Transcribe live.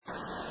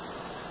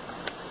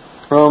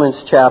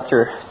Romans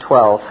chapter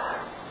 12.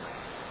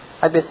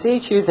 I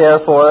beseech you,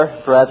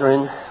 therefore,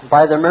 brethren,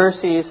 by the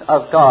mercies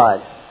of God,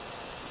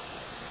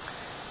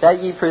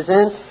 that ye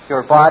present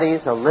your bodies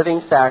a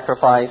living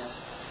sacrifice,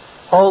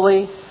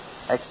 holy,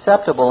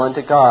 acceptable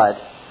unto God,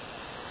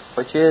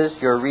 which is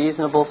your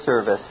reasonable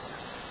service.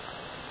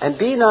 And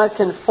be not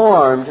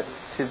conformed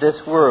to this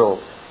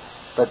world,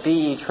 but be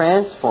ye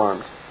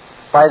transformed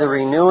by the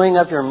renewing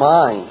of your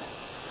mind,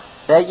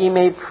 that ye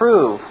may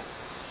prove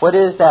what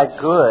is that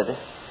good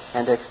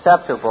and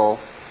acceptable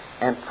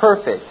and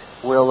perfect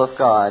will of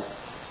God.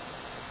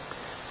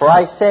 For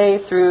I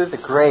say through the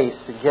grace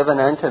given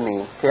unto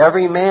me to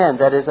every man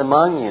that is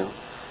among you,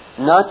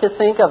 not to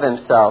think of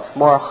himself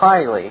more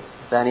highly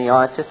than he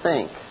ought to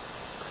think,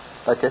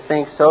 but to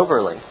think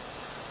soberly,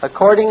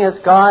 according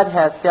as God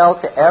hath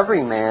dealt to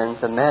every man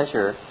the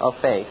measure of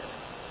faith.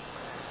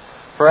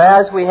 For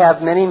as we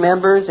have many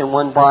members in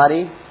one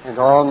body, and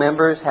all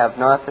members have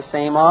not the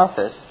same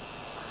office,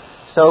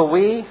 so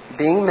we,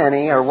 being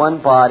many, are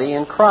one body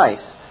in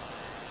Christ,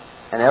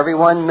 and every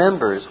one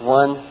members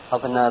one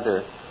of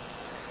another.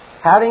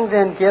 Having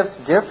then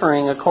gifts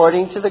differing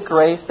according to the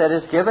grace that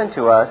is given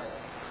to us,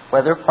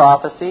 whether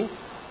prophecy,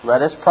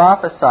 let us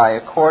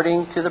prophesy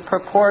according to the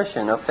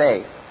proportion of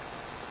faith,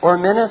 or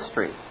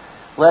ministry,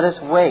 let us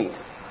wait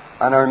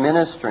on our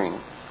ministering,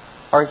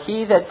 or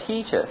he that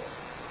teacheth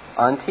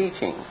on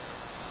teaching,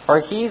 or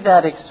he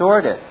that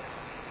exhorteth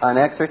on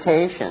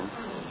exhortation,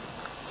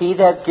 he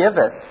that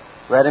giveth,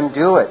 let him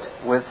do it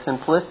with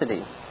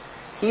simplicity.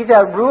 He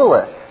that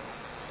ruleth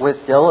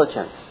with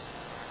diligence.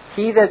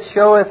 He that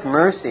showeth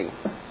mercy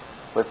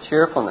with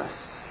cheerfulness.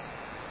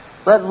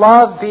 Let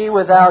love be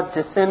without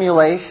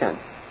dissimulation.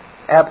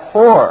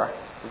 Abhor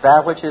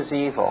that which is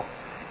evil.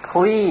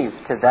 Cleave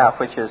to that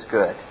which is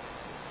good.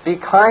 Be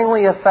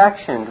kindly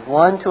affectioned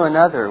one to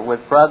another with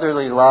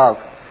brotherly love,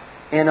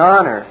 in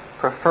honor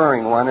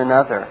preferring one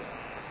another.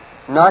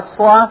 Not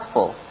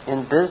slothful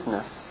in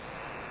business,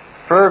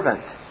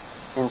 fervent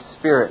in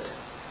spirit,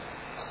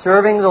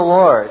 serving the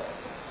Lord,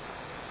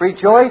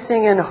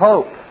 rejoicing in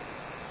hope,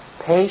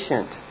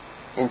 patient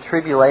in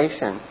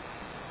tribulation,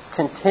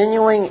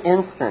 continuing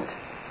instant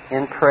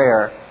in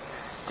prayer,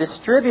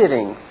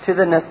 distributing to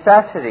the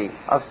necessity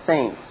of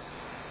saints,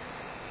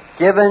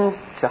 given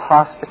to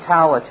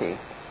hospitality.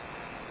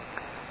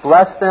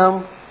 Bless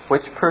them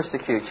which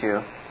persecute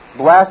you.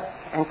 Bless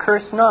and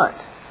curse not.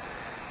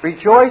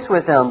 Rejoice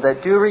with them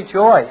that do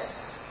rejoice,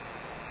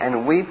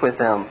 and weep with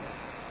them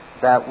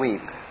that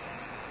weep.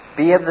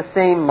 Be of the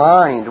same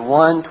mind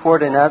one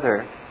toward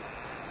another.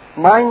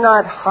 Mind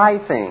not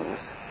high things,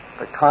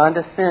 but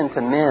condescend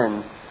to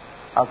men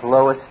of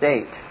low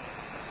estate.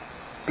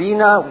 Be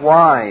not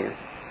wise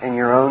in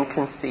your own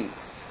conceits.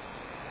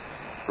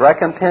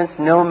 Recompense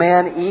no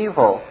man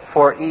evil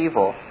for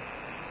evil.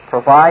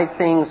 Provide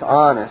things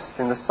honest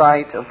in the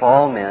sight of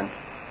all men.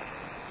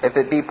 If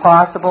it be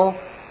possible,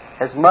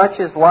 as much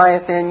as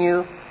lieth in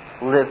you,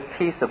 live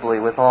peaceably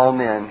with all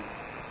men.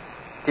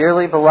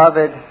 Dearly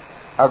beloved,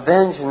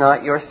 avenge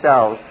not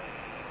yourselves,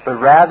 but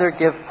rather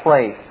give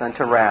place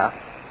unto wrath.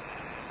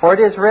 For it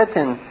is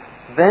written,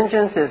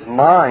 Vengeance is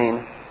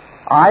mine,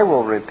 I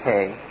will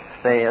repay,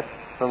 saith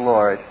the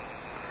Lord.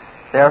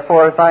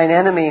 Therefore, if thine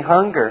enemy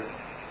hunger,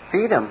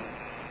 feed him.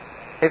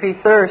 If he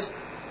thirst,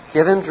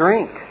 give him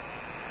drink.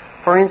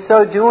 For in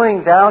so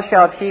doing thou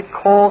shalt heap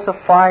coals of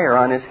fire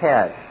on his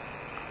head.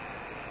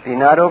 Be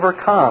not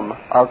overcome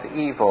of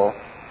evil,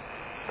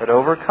 but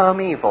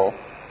overcome evil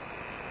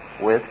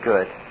with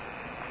good.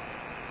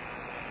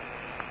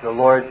 The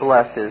Lord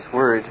bless His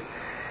Word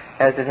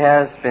as it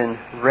has been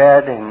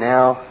read and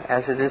now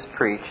as it is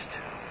preached.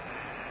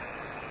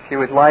 If you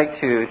would like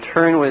to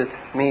turn with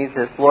me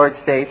this Lord's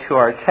Day to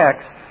our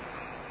text,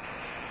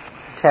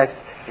 the text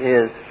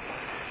is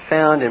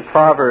found in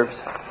Proverbs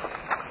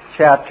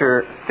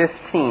chapter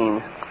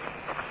 15,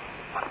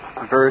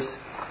 verse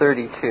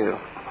 32.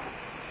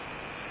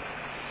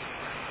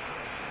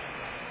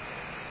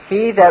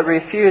 He that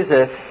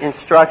refuseth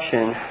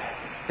instruction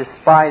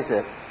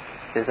despiseth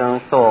his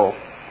own soul,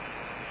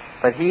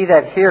 but he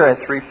that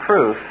heareth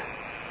reproof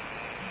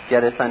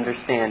getteth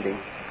understanding.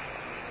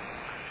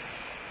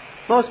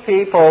 Most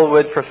people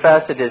would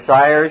profess a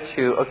desire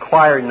to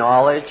acquire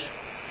knowledge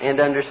and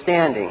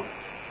understanding.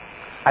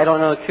 I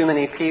don't know too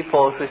many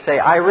people who say,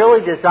 I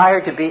really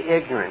desire to be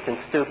ignorant and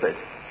stupid.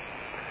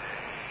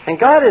 And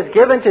God has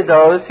given to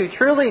those who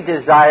truly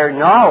desire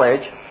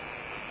knowledge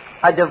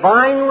a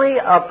divinely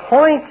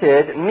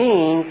appointed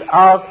means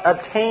of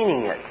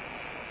obtaining it.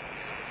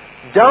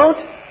 Don't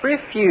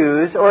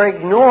refuse or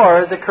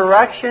ignore the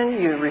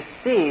correction you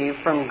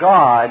receive from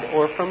God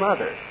or from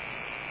others.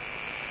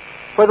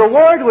 For the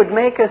Lord would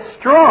make us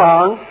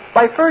strong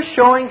by first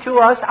showing to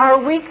us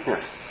our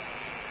weakness.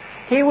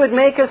 He would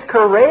make us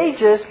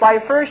courageous by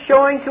first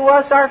showing to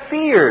us our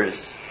fears.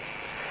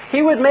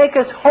 He would make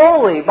us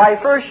holy by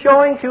first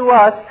showing to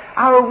us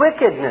our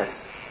wickedness.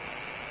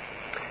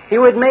 He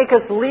would make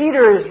us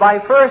leaders by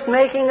first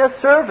making us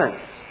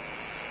servants.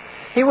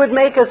 He would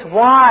make us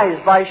wise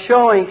by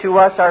showing to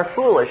us our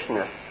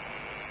foolishness.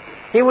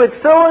 He would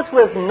fill us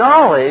with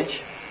knowledge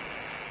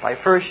by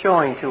first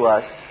showing to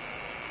us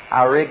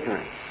our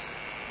ignorance.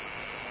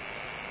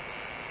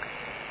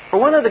 For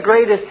one of the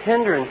greatest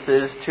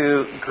hindrances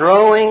to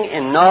growing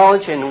in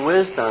knowledge and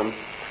wisdom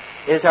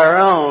is our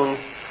own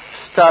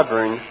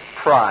stubborn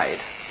pride.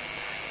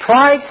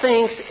 Pride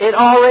thinks it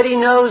already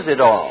knows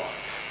it all.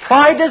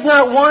 Pride does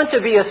not want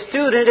to be a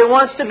student, it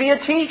wants to be a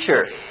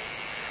teacher.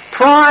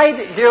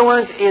 Pride, dear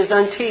ones, is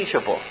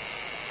unteachable.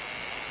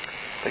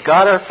 But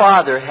God our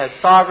Father has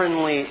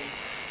sovereignly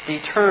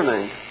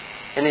determined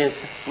in His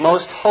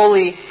most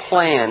holy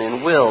plan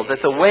and will that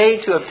the way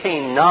to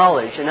obtain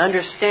knowledge and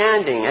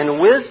understanding and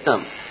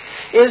wisdom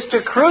is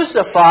to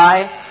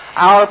crucify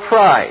our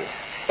pride.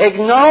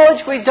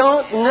 Acknowledge we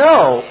don't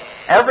know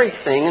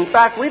everything. In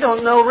fact, we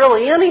don't know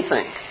really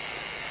anything.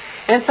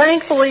 And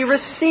thankfully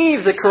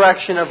receive the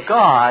correction of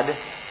God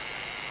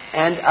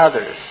and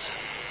others.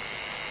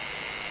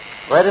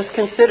 Let us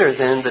consider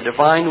then the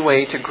divine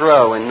way to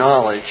grow in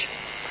knowledge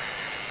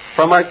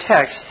from our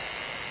text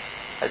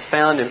as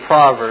found in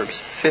Proverbs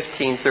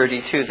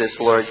 15:32 this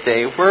Lord's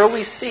Day, where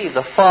we see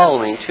the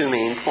following two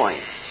main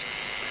points.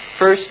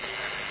 First,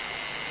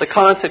 the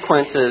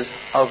consequences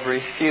of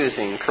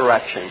refusing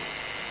correction.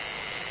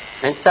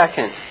 And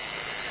second,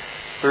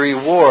 the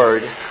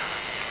reward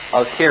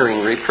of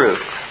hearing reproof.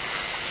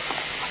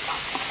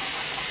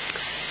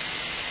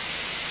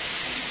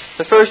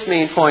 The first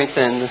main point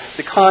then,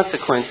 the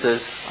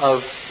consequences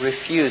of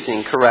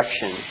refusing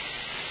correction.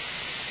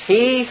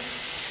 He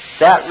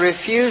that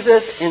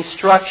refuseth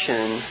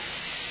instruction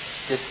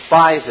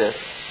despiseth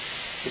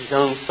his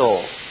own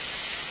soul.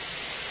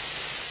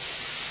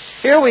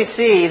 Here we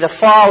see the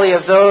folly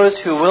of those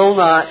who will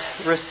not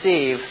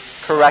receive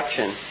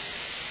correction.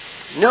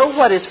 Note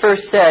what is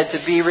first said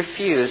to be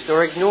refused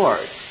or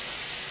ignored.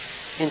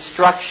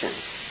 Instruction.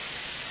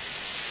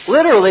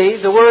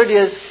 Literally, the word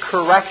is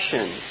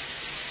correction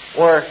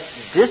or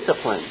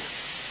discipline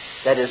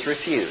that is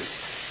refused.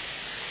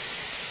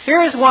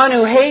 Here is one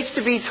who hates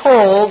to be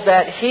told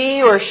that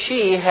he or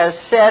she has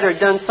said or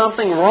done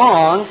something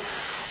wrong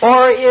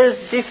or is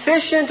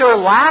deficient or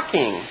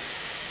lacking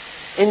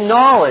in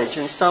knowledge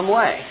in some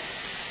way.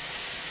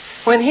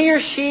 When he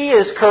or she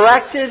is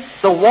corrected,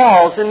 the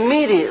walls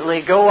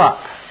immediately go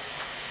up.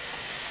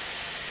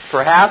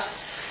 Perhaps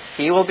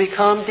he will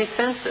become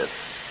defensive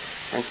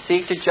and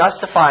seek to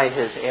justify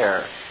his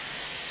error,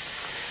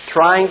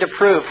 trying to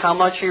prove how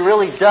much he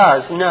really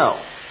does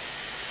know,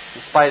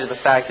 in spite of the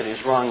fact that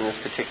he's wrong in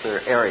this particular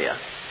area.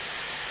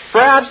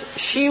 Perhaps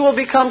she will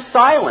become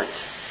silent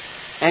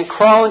and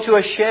crawl into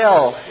a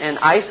shell and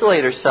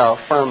isolate herself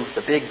from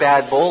the big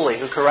bad bully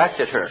who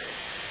corrected her,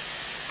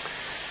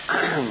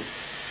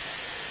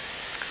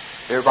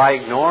 thereby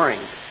ignoring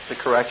the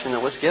correction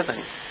that was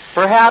given.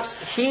 Perhaps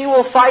he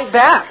will fight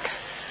back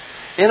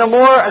in a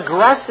more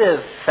aggressive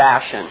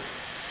fashion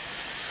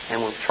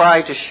and will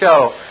try to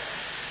show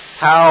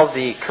how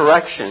the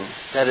correction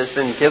that has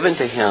been given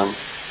to him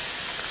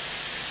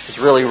is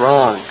really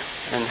wrong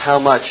and how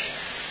much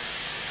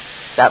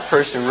that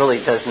person really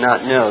does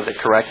not know that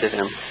corrected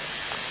him.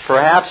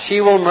 Perhaps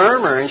she will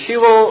murmur and she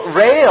will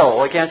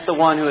rail against the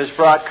one who has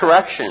brought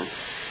correction.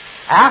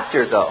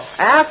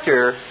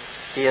 After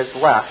he has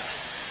left,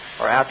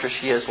 or after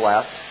she has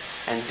left,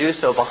 and do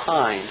so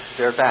behind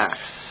their backs.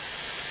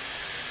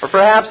 Or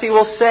perhaps he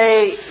will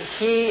say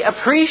he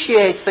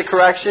appreciates the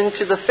correction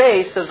to the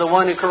face of the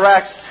one who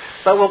corrects,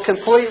 but will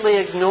completely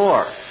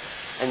ignore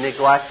and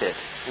neglect it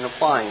in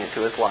applying it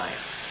to his life.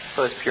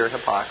 So it's pure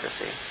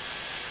hypocrisy.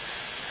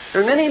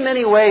 There are many,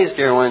 many ways,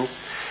 dear ones,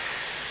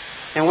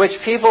 in which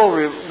people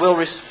will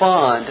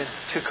respond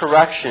to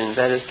correction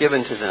that is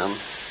given to them.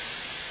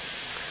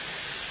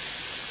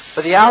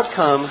 But the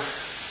outcome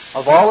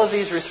of all of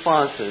these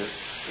responses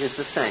is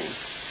the same.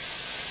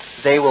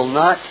 They will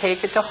not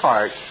take it to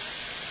heart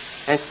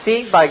and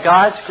seek by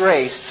God's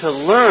grace to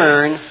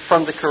learn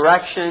from the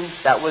correction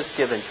that was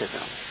given to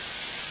them.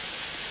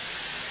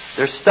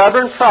 Their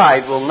stubborn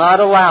pride will not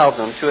allow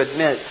them to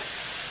admit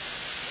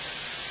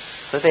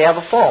that they have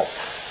a fault.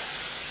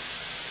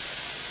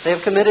 They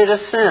have committed a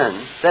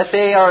sin, that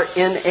they are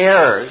in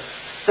error,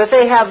 that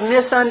they have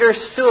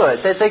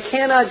misunderstood, that they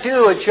cannot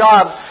do a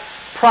job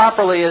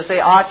properly as they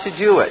ought to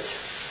do it,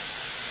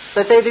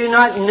 that they do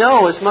not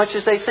know as much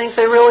as they think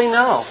they really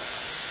know.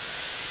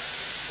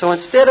 So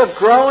instead of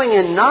growing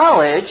in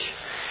knowledge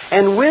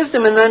and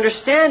wisdom and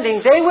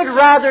understanding, they would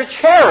rather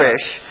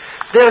cherish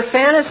their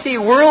fantasy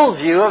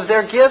worldview of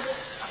their gifts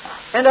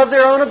and of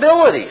their own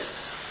abilities.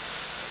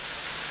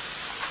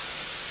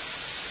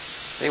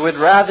 They would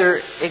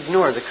rather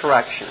ignore the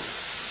correction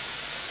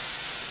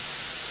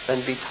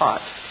than be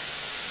taught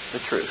the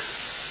truth.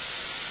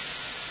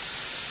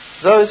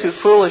 Those who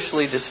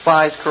foolishly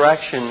despise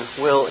correction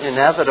will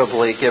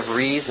inevitably give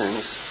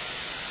reasons,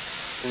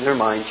 in their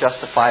mind,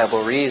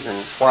 justifiable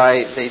reasons,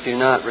 why they do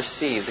not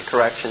receive the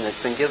correction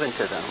that's been given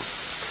to them.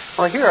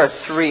 Well, here are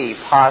three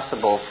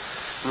possible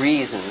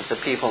reasons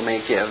that people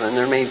may give, and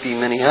there may be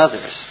many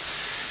others.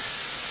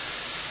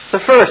 The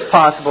first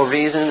possible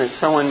reason that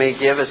someone may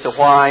give as to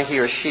why he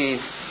or she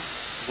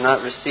has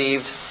not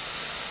received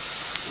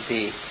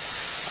the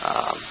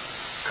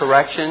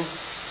correction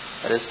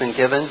that has been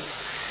given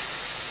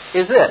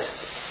is this.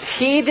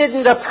 He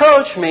didn't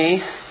approach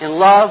me in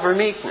love or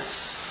meekness.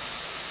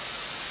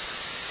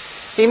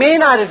 He may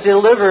not have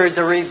delivered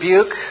the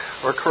rebuke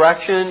or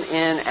correction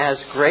in as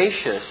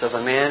gracious of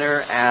a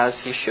manner as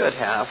he should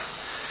have.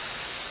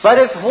 But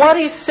if what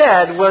he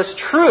said was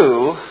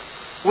true,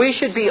 we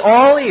should be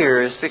all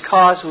ears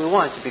because we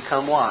want to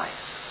become wise.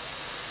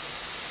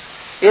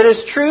 It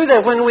is true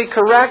that when we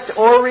correct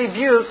or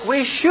rebuke,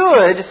 we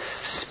should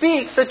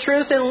speak the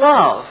truth in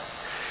love.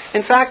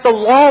 In fact, the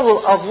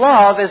law of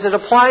love, as it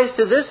applies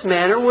to this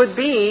matter, would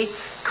be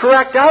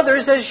correct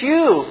others as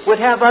you would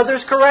have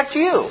others correct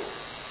you.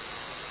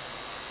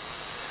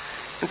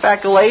 In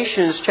fact,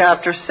 Galatians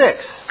chapter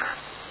 6,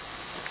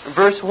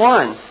 verse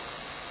 1,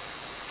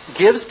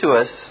 gives to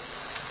us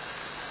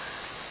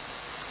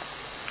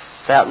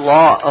that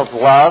law of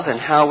love and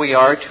how we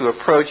are to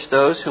approach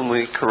those whom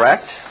we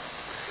correct.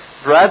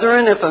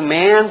 Brethren, if a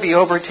man be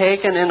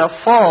overtaken in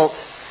a fault,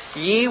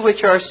 ye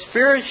which are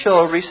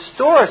spiritual,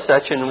 restore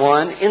such an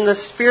one in the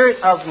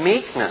spirit of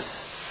meekness,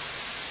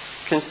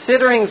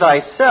 considering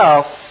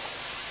thyself,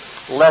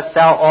 lest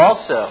thou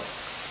also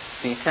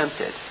be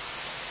tempted.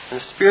 In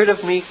the spirit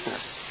of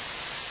meekness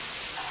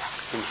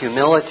and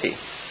humility.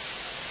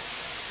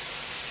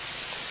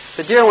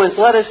 So, dear ones,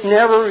 let us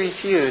never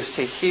refuse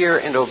to hear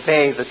and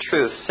obey the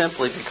truth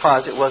simply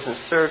because it wasn't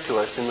served to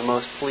us in the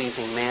most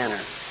pleasing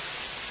manner.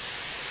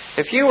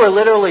 If you were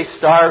literally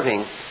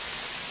starving,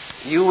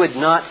 you would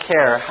not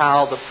care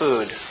how the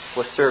food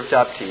was served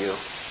up to you.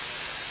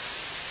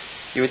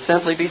 You would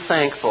simply be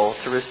thankful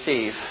to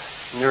receive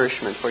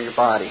nourishment for your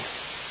body.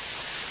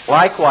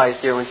 Likewise,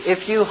 dear ones,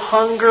 if you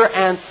hunger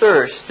and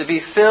thirst to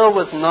be filled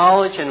with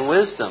knowledge and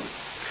wisdom,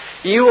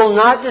 you will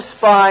not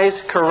despise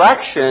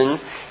correction,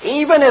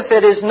 even if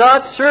it is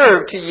not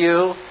served to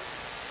you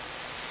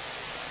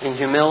in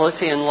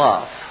humility and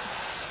love.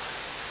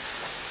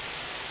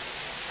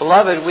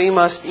 Beloved, we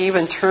must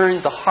even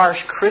turn the harsh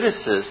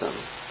criticism,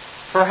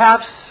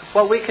 perhaps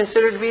what we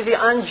consider to be the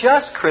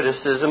unjust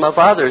criticism of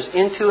others,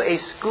 into a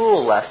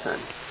school lesson,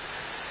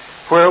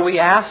 where we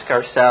ask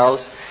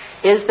ourselves,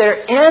 is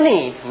there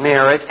any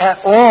merit at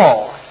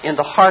all in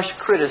the harsh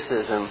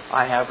criticism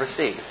I have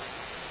received?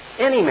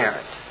 Any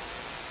merit.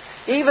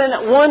 Even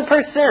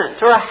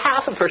 1% or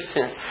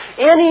 0.5%.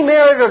 Any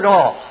merit at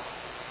all.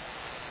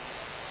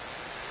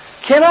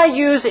 Can I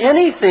use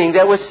anything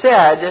that was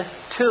said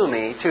to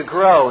me to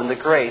grow in the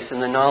grace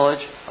and the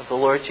knowledge of the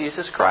Lord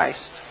Jesus Christ?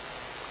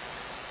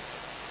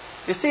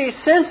 You see,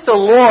 since the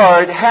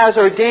Lord has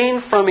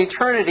ordained from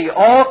eternity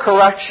all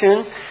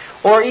correction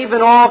or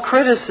even all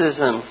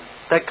criticism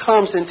that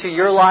comes into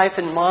your life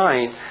and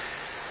mine,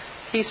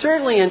 He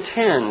certainly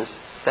intends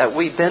that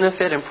we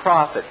benefit and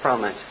profit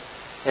from it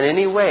in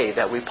any way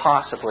that we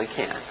possibly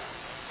can.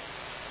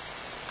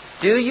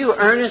 Do you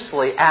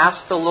earnestly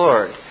ask the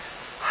Lord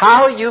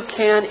how you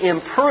can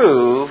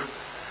improve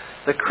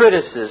the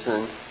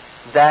criticism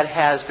that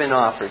has been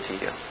offered to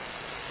you?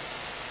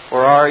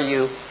 Or are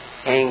you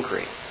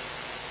angry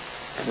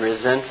and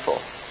resentful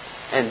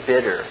and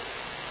bitter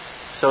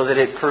so that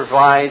it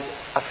provides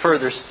a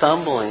further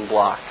stumbling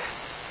block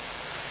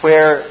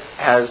where,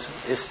 as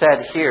is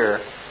said here,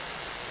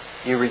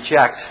 you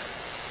reject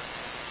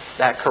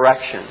that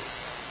correction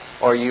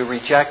or you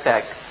reject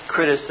that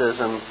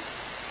criticism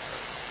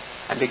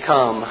and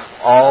become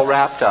all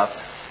wrapped up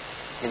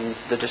in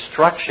the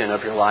destruction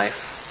of your life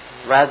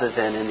rather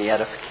than in the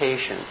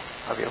edification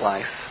of your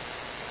life?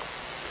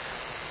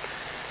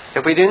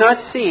 If we do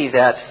not see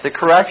that the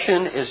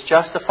correction is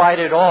justified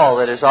at all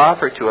that is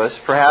offered to us,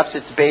 perhaps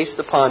it's based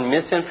upon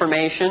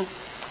misinformation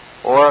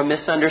or a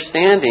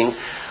misunderstanding,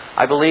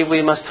 I believe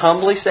we must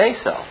humbly say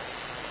so.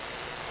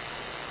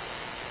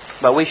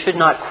 But we should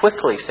not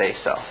quickly say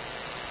so.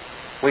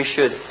 We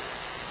should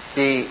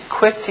be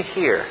quick to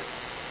hear,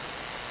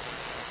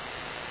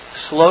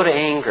 slow to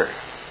anger,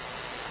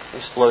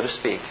 and slow to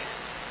speak.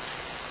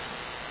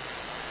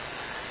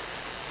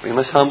 We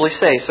must humbly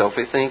say so if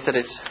we think that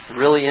it's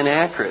really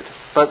inaccurate.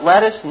 But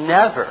let us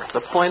never,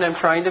 the point I'm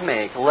trying to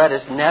make, let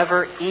us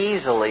never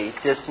easily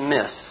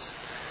dismiss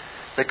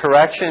the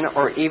correction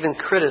or even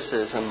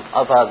criticism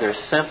of others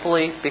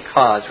simply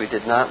because we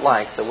did not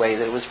like the way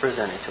that it was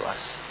presented to us.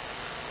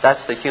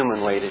 That's the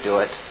human way to do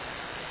it.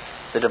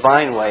 The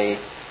divine way is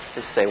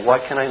to say,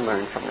 what can I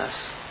learn from this?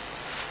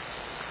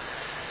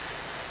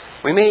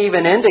 We may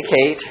even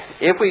indicate,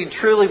 if we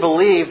truly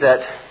believe that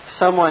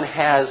someone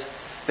has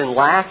been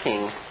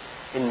lacking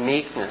in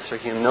meekness or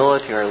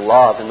humility or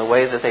love in the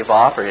way that they've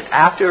offered it,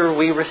 after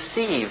we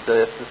receive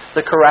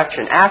the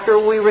correction, after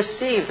we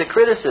receive the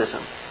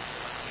criticism,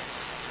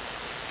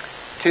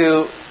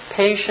 to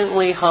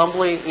patiently,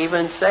 humbly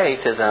even say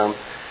to them,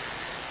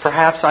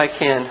 perhaps I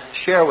can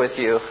share with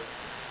you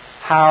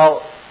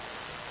how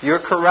your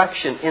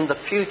correction in the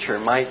future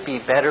might be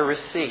better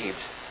received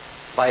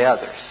by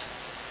others.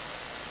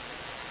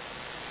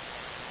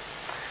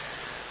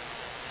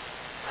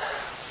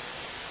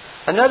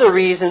 Another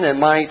reason that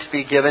might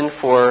be given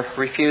for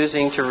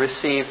refusing to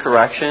receive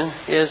correction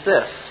is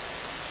this.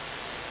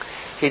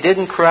 He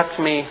didn't correct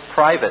me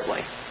privately.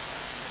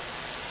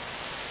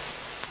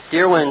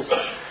 Dear ones,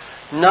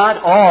 not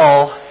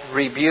all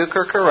rebuke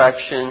or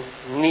correction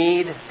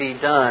need be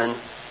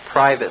done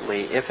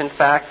privately if in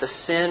fact the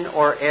sin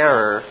or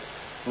error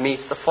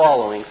meets the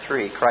following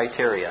three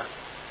criteria.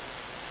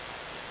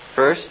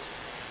 First,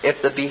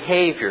 if the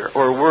behavior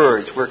or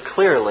words were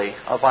clearly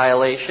a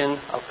violation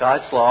of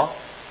God's law.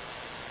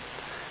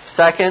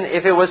 Second,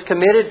 if it was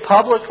committed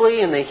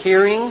publicly in the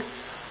hearing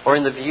or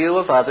in the view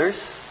of others.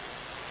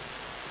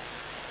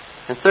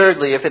 And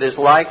thirdly, if it is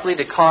likely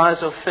to cause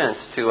offense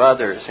to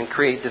others and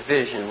create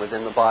division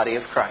within the body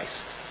of Christ.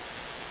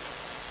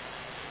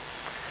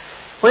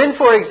 When,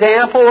 for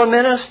example, a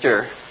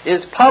minister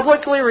is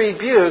publicly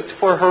rebuked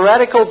for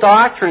heretical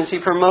doctrines he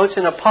promotes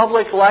in a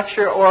public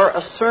lecture or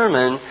a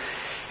sermon,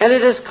 and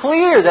it is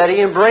clear that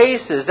he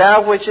embraces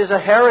that which is a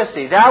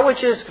heresy, that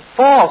which is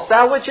false,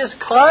 that which is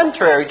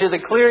contrary to the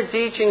clear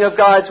teaching of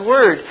God's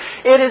Word,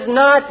 it is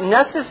not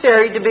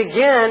necessary to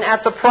begin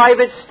at the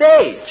private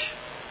stage.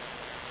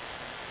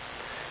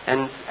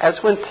 And as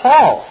when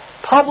Paul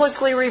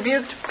publicly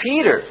rebuked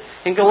Peter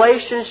in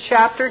Galatians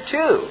chapter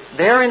 2,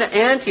 there in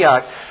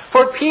Antioch,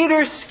 for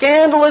Peter's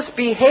scandalous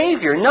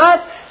behavior, not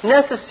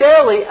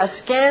necessarily a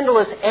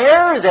scandalous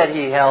error that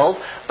he held,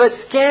 but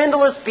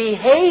scandalous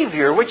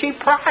behavior which he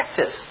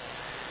practiced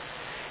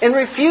in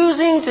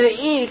refusing to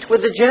eat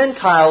with the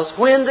Gentiles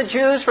when the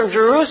Jews from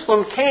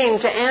Jerusalem came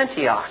to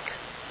Antioch.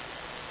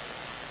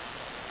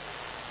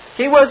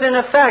 He was in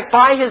effect,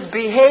 by his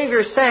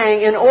behavior,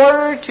 saying, in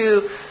order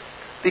to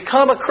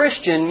become a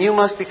Christian, you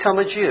must become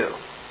a Jew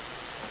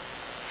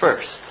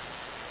first.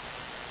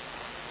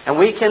 And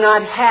we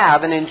cannot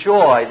have and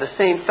enjoy the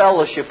same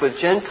fellowship with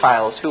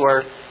Gentiles who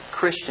are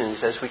Christians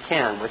as we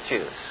can with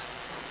Jews.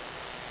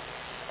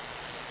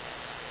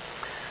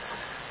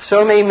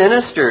 So may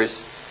ministers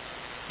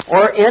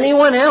or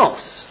anyone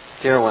else,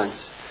 dear ones,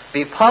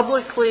 be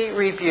publicly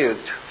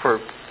rebuked for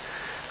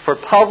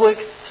public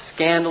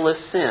scandalous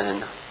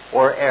sin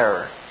or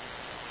error.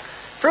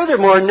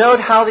 Furthermore, note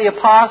how the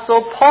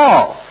Apostle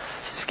Paul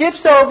skips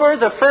over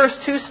the first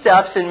two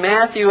steps in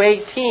Matthew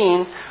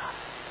 18,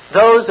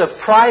 those of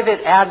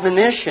private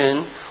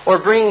admonition or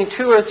bringing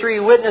two or three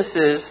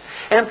witnesses,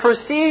 and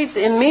proceeds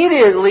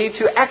immediately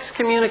to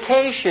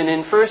excommunication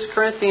in 1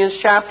 Corinthians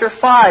chapter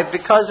 5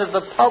 because of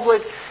the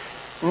public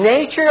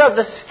nature of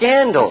the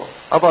scandal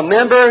of a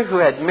member who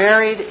had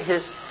married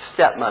his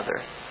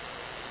stepmother.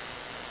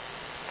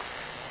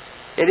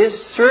 It is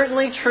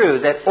certainly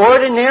true that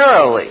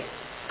ordinarily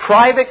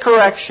private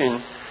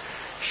correction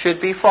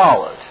should be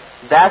followed.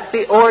 That's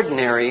the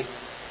ordinary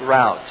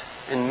route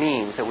and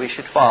means that we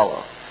should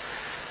follow.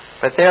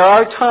 But there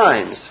are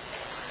times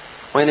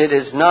when it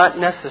is not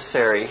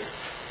necessary,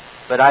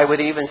 but I would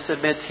even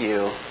submit to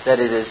you that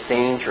it is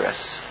dangerous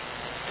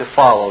to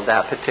follow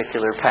that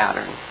particular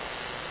pattern.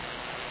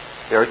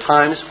 There are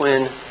times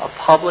when a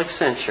public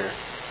censure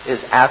is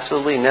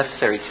absolutely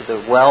necessary to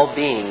the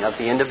well-being of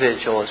the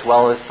individual as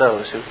well as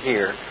those who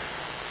hear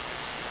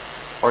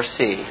or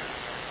see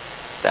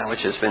that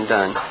which has been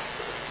done.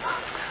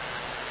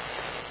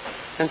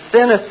 And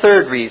then a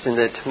third reason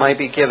that might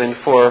be given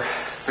for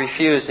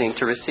refusing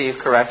to receive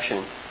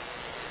correction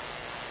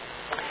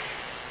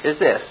is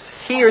this.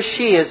 He or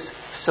she is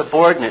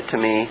subordinate to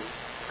me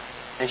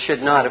and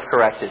should not have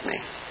corrected me.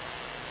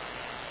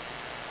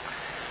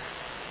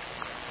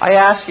 I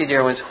ask you,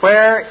 dear ones,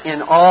 where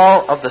in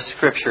all of the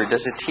Scripture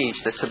does it teach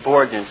that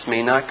subordinates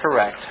may not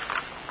correct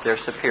their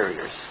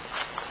superiors?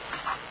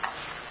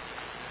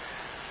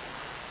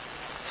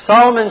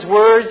 Solomon's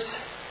words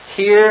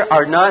here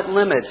are not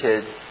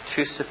limited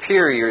to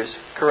superiors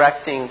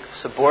correcting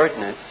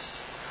subordinates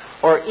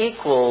or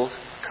equals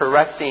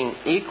correcting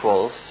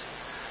equals,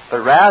 but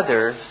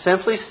rather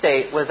simply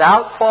state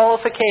without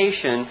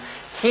qualification,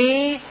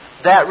 he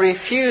that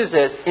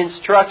refuseth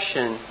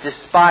instruction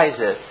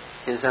despiseth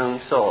his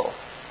own soul.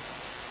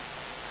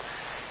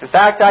 In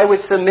fact, I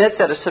would submit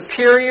that a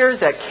superior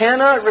that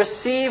cannot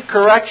receive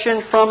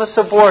correction from a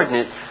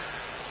subordinate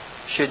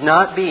should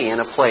not be in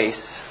a place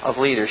of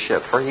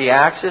leadership, for he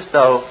acts as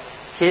though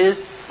his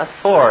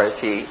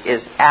authority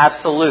is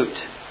absolute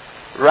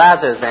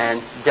rather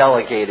than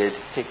delegated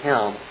to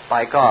him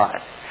by God.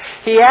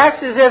 He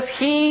acts as if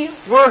he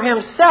were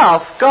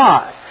himself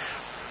God.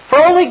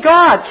 For only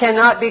God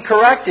cannot be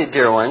corrected,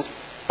 dear ones,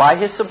 by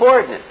his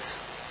subordinates.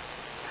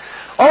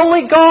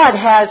 Only God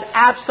has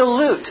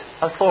absolute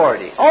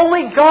authority.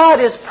 Only God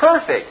is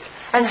perfect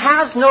and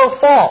has no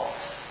faults,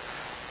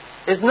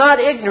 is not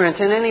ignorant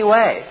in any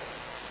way,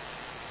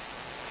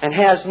 and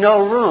has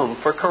no room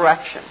for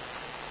correction.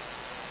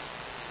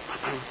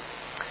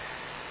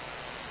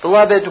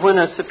 Beloved, when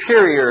a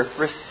superior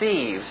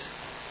receives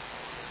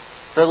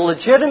the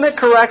legitimate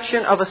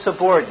correction of a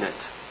subordinate,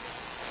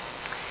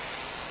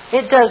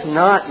 it does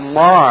not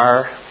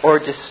mar or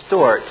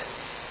distort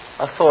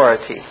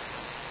authority.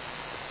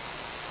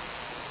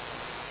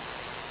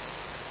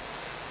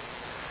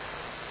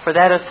 For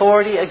that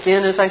authority,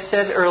 again, as I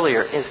said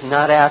earlier, is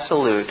not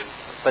absolute,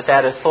 but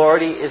that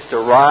authority is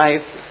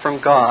derived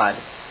from God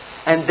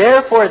And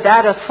therefore,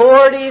 that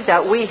authority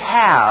that we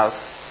have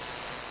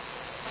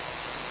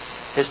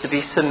is to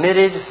be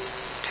submitted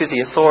to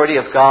the authority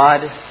of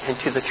God and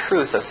to the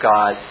truth of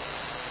God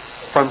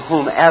from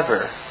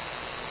whomever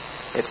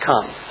it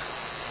comes.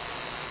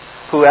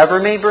 Whoever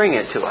may bring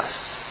it to us,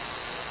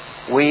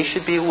 we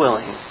should be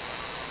willing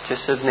to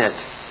submit,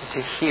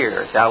 to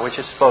hear that which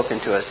is spoken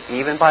to us,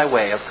 even by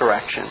way of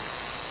correction.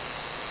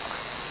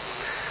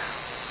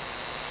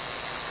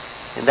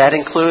 And that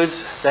includes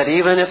that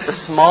even if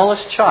the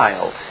smallest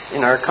child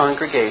in our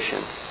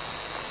congregation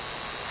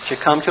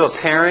should come to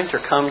a parent or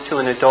come to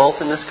an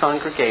adult in this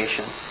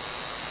congregation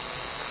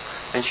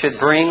and should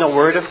bring a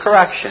word of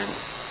correction,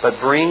 but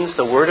brings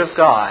the Word of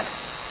God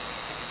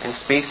and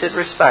speaks it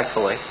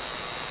respectfully,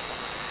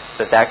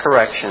 that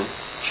correction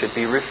should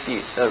be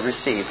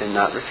received and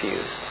not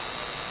refused.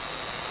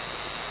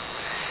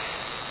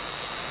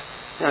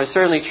 Now, it's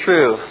certainly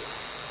true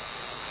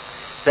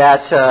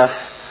that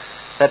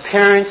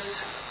parents,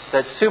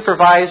 that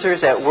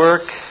supervisors at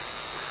work,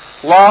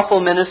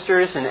 lawful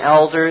ministers and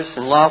elders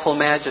and lawful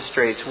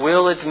magistrates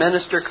will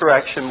administer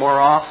correction more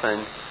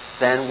often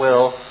than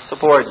will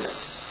subordinates.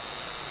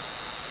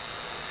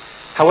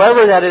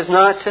 However, that is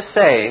not to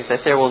say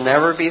that there will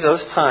never be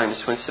those times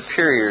when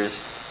superiors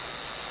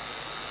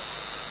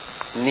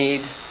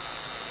need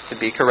to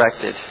be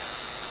corrected,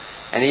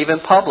 and even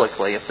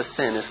publicly if the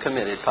sin is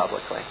committed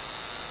publicly.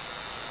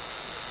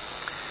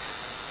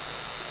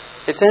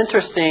 It's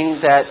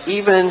interesting that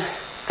even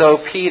though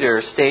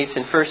Peter states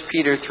in 1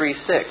 Peter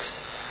 3:6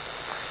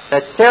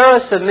 that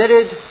Sarah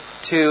submitted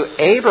to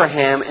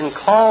Abraham and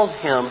called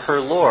him her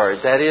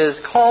Lord, that is,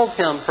 called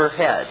him her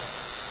head.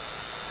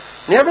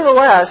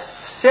 Nevertheless,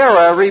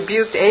 Sarah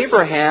rebuked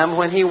Abraham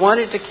when he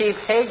wanted to keep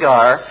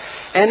Hagar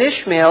and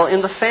Ishmael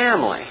in the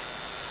family.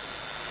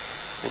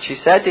 And she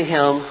said to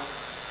him,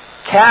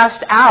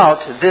 "Cast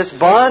out this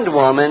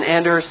bondwoman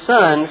and her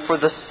son, for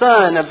the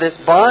son of this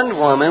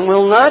bondwoman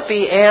will not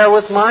be heir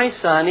with my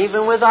son,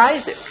 even with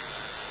Isaac."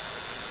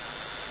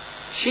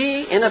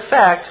 She, in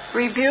effect,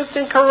 rebuked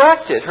and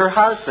corrected her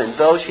husband,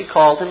 though she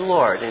called him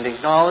Lord, and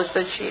acknowledged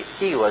that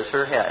he was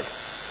her head.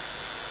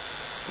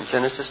 In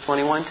Genesis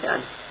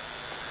 21:10.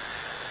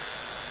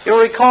 You'll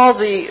recall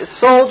the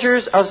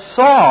soldiers of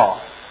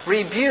Saul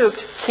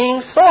rebuked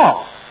King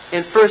Saul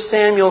in 1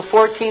 Samuel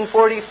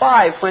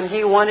 14:45 when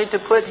he wanted to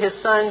put his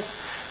son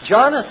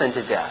Jonathan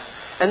to death.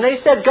 And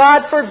they said,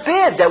 "God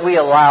forbid that we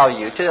allow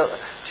you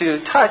to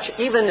touch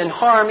even and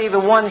harm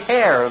even one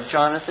hair of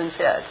Jonathan's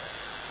head."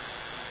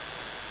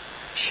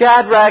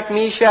 Shadrach,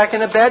 Meshach,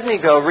 and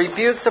Abednego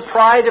rebuked the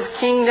pride of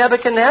King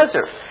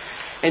Nebuchadnezzar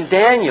in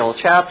Daniel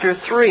chapter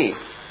 3,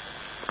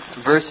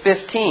 verse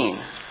 15.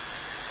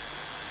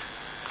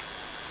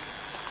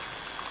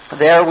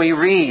 There we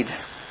read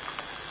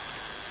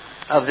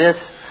of this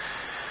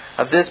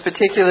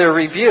particular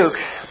rebuke.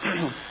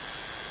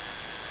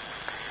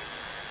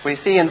 We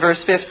see in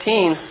verse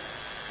 15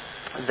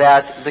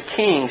 that the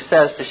king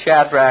says to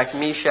Shadrach,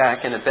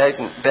 Meshach, and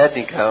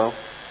Abednego,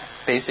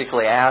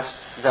 basically asks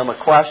them a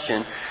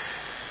question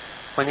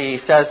when he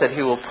says that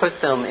he will put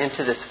them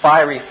into this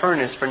fiery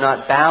furnace for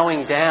not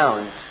bowing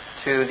down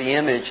to the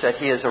image that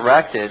he has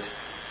erected.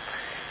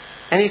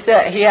 And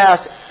he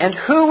asks, "And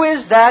who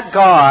is that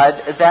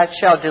God that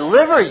shall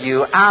deliver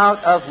you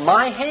out of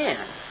my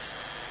hands?"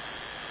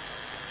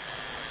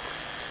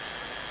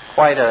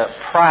 Quite a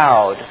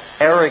proud,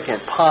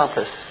 arrogant,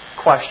 pompous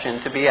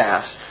question to be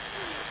asked.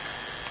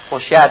 Well,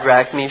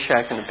 Shadrach,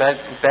 Meshach, and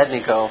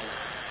Abednego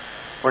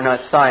were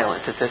not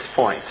silent at this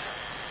point.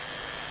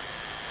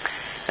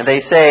 And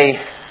they say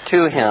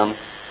to him,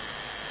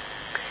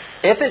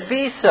 "If it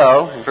be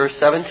so," in verse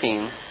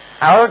 17,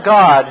 "our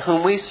God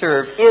whom we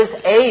serve is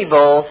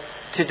able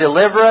to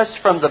deliver us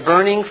from the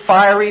burning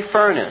fiery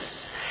furnace,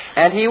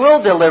 and he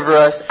will deliver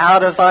us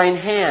out of thine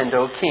hand,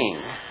 O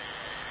king.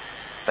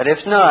 But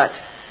if not,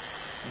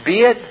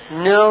 be it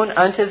known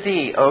unto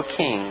thee, O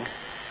king,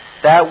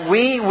 that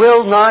we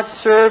will not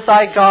serve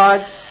thy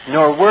gods,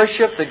 nor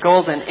worship the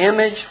golden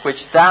image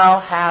which thou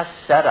hast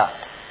set up."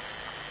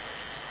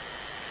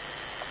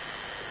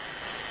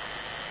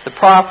 The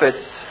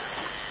prophets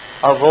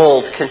of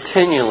old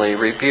continually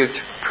rebuked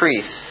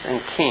priests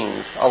and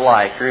kings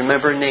alike.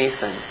 Remember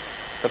Nathan,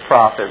 the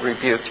prophet,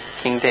 rebuked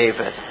King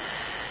David.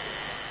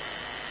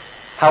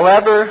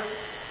 However,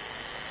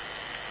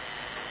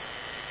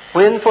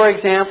 when, for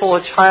example,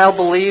 a child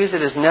believes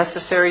it is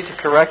necessary to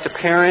correct a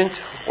parent,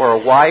 or a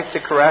wife to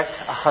correct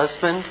a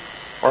husband,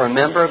 or a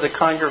member of the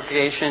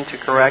congregation to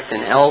correct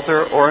an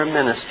elder or a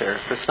minister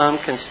for some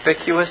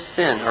conspicuous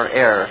sin or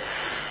error,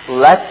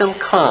 let them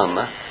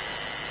come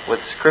with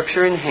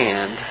Scripture in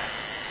hand,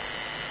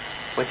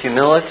 with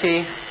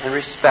humility and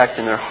respect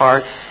in their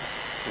hearts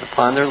and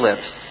upon their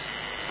lips,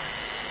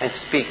 and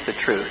speak the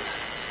truth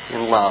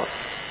in love.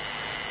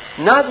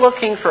 Not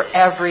looking for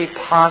every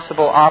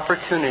possible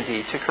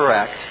opportunity to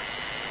correct,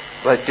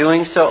 but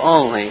doing so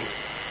only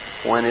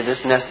when it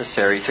is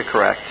necessary to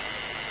correct,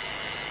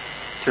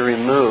 to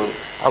remove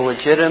a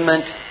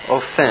legitimate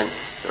offense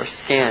or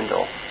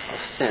scandal of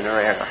sin or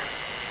error.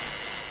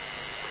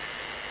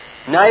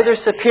 neither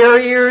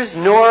superiors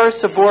nor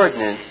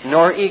subordinates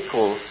nor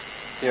equals,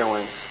 dear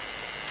ones,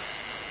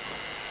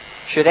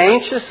 should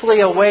anxiously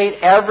await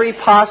every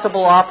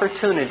possible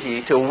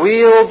opportunity to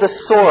wield the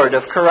sword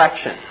of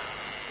correction,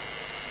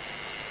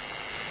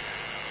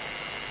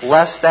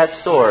 lest that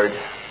sword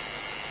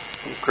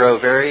grow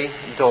very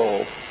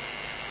dull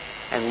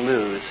and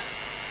lose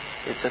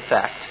its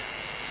effect.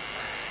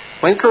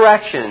 When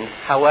correction,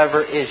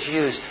 however, is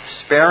used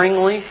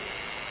sparingly,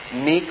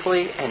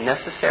 meekly, and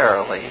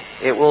necessarily,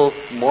 it will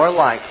more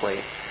likely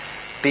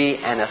be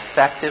an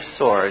effective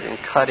sword in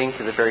cutting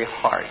to the very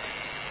heart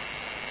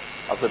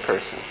of the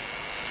person.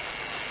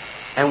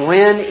 And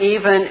when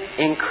even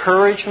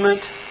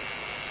encouragement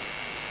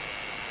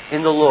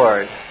in the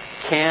Lord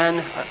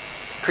can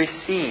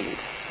precede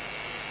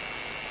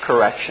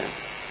correction,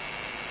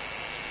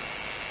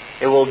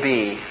 it will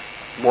be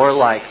more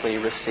likely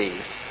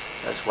received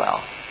as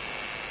well.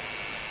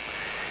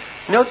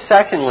 Note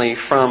secondly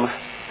from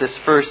this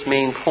first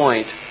main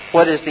point,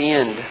 what is the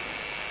end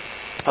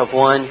of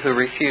one who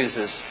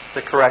refuses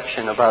the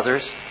correction of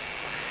others?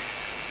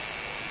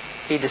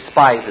 He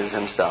despises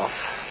himself.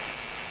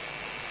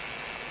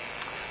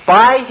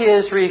 By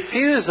his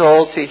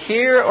refusal to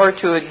hear or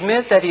to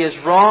admit that he is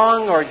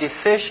wrong or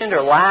deficient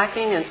or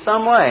lacking in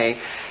some way,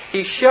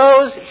 he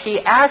shows he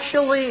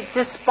actually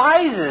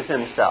despises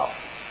himself.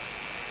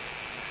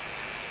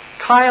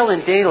 Kyle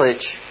and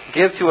Delitzsch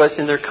give to us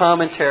in their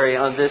commentary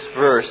on this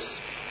verse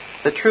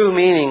the true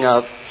meaning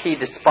of he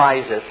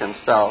despiseth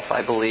himself,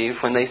 I believe,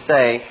 when they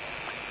say,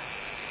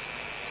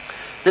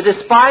 the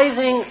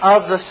despising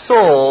of the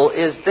soul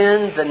is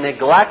then the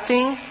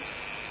neglecting,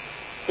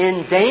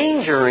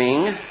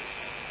 endangering,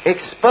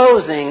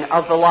 exposing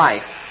of the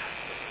life.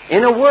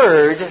 In a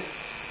word,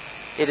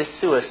 it is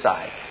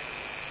suicide.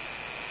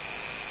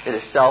 It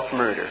is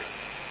self-murder.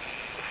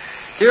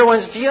 Dear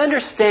ones, do you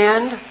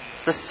understand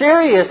the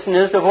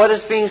seriousness of what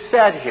is being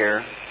said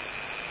here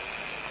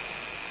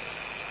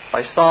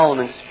by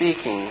Solomon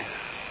speaking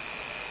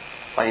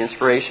by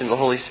inspiration of the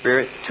Holy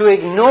Spirit? To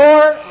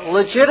ignore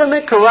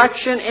legitimate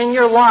correction in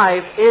your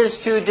life is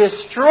to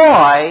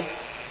destroy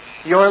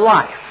your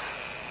life.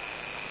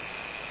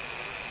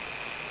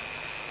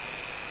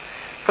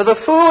 For the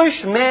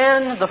foolish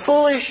man, the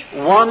foolish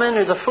woman,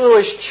 or the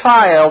foolish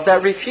child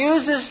that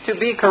refuses to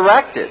be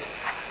corrected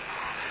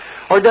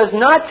or does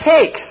not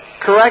take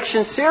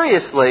correction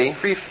seriously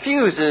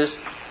refuses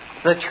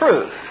the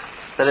truth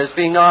that is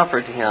being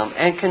offered to him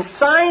and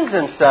consigns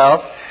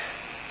himself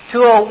to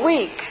a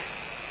weak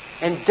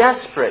and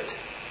desperate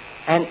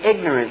and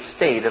ignorant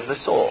state of the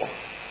soul.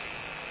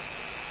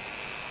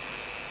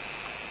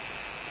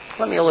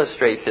 Let me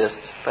illustrate this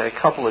by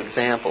a couple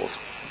examples.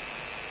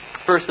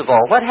 First of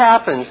all, what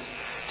happens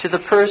to the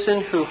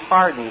person who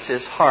hardens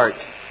his heart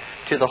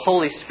to the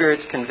Holy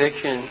Spirit's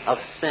conviction of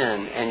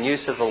sin and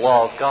use of the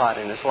law of God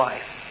in his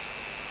life?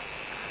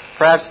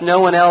 Perhaps no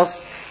one else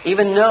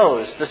even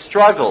knows the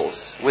struggles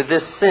with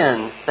this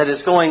sin that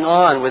is going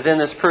on within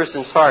this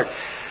person's heart.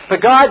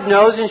 But God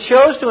knows and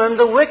shows to him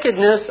the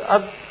wickedness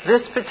of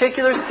this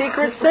particular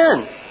secret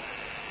sin.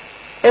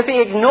 If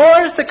he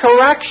ignores the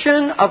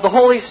correction of the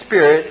Holy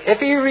Spirit, if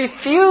he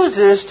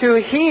refuses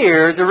to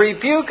hear the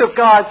rebuke of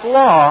God's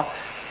law,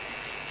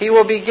 he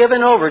will be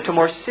given over to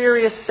more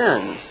serious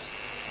sins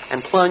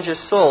and plunge his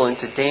soul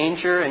into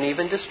danger and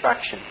even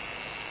destruction,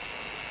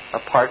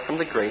 apart from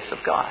the grace of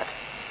God.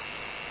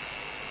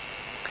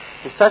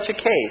 In such a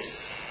case,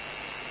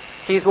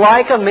 he's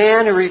like a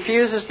man who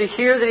refuses to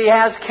hear that he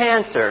has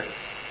cancer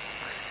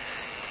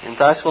and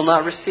thus will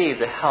not receive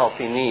the help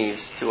he needs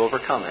to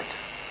overcome it.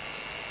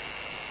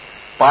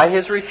 By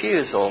his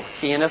refusal,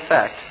 he in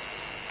effect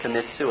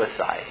commits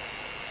suicide.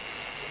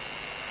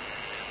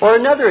 Or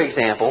another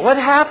example, what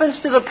happens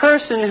to the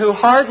person who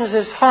hardens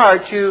his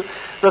heart to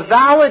the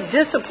valid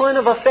discipline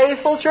of a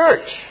faithful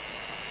church?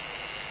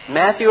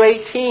 Matthew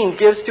 18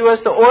 gives to us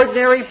the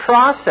ordinary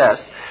process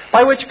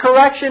by which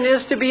correction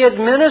is to be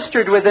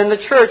administered within the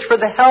church for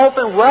the health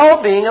and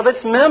well-being of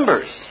its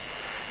members.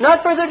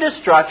 Not for their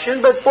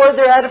destruction, but for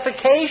their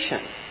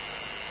edification.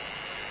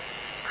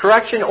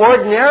 Correction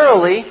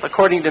ordinarily,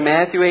 according to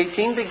Matthew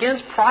 18,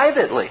 begins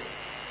privately.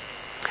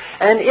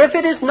 And if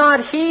it is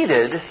not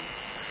heeded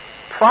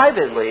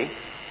privately,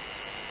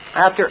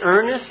 after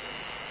earnest,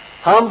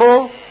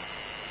 humble,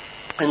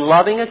 and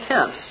loving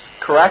attempts,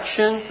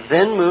 correction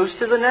then moves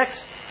to the next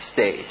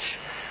stage,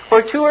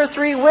 where 2 or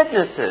 3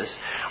 witnesses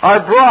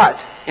are brought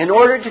in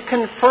order to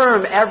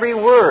confirm every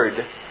word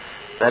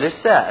that is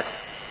said.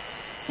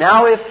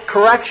 Now, if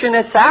correction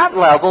at that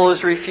level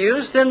is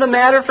refused, then the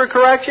matter for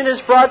correction is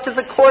brought to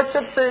the courts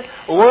of the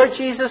Lord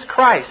Jesus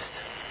Christ.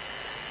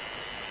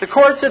 The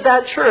courts of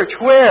that church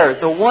where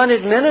the one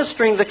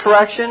administering the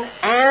correction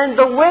and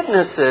the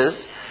witnesses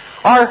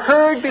are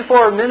heard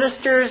before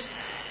ministers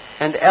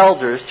and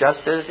elders,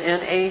 just as in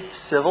a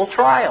civil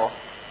trial.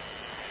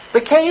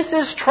 The case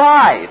is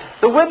tried.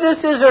 The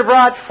witnesses are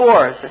brought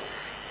forth.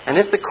 And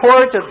if the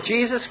court of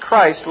Jesus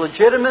Christ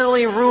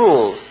legitimately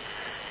rules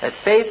that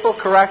faithful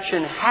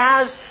correction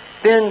has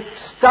been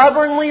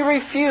stubbornly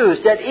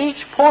refused at each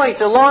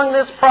point along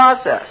this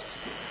process,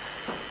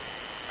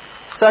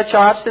 such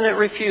obstinate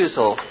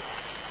refusal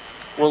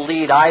will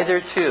lead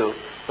either to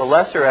the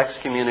lesser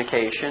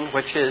excommunication,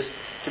 which is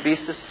to be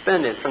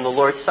suspended from the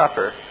Lord's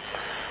Supper,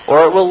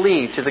 or it will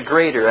lead to the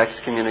greater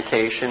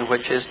excommunication,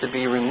 which is to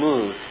be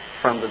removed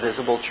from the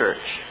visible church.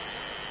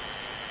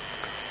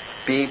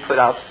 Be put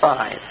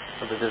outside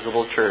of the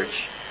visible church,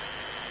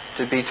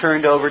 to be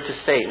turned over to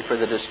Satan for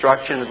the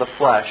destruction of the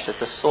flesh, that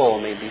the soul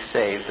may be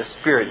saved, the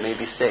spirit may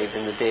be saved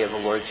in the day of the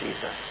Lord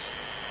Jesus.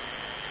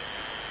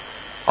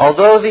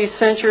 Although these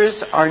censures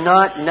are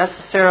not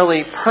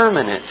necessarily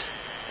permanent,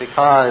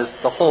 because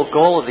the whole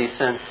goal of these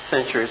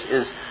censures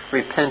is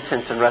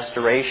repentance and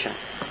restoration,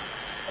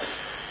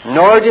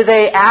 nor do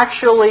they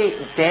actually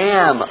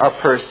damn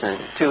a person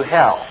to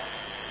hell.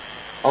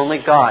 Only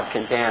God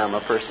can damn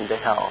a person to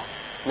hell.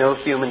 No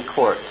human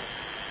court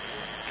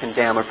can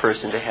damn a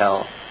person to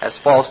hell, as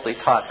falsely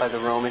taught by the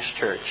Romish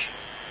Church.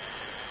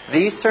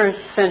 These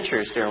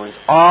censures, dear ones,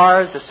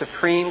 are the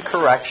supreme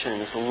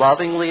corrections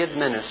lovingly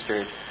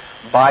administered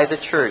by the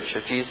Church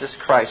of Jesus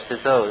Christ to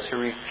those who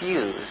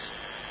refuse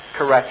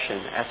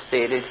correction, as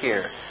stated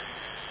here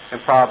in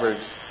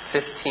Proverbs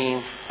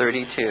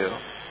 15:32.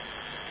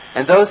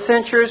 And those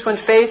censures, when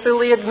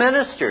faithfully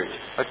administered,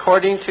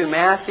 according to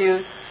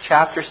Matthew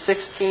chapter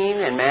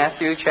 16 and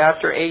Matthew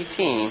chapter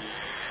 18,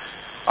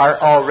 are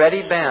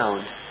already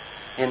bound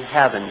in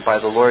heaven by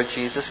the Lord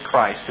Jesus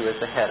Christ, who is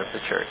the head of the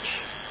church.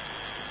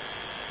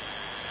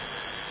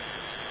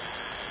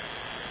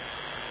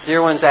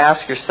 Dear ones,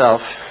 ask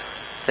yourself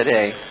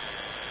today,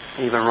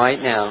 even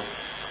right now,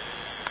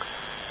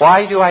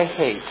 why do I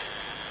hate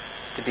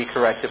to be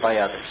corrected by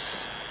others?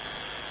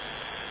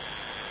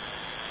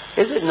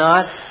 Is it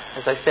not,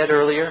 as I said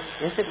earlier,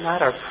 is it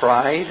not our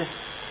pride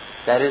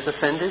that is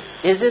offended?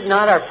 Is it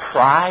not our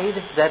pride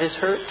that is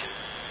hurt?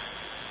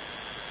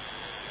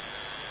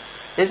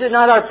 Is it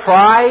not our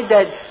pride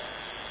that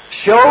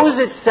shows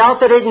itself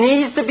that it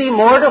needs to be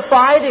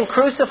mortified and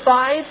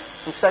crucified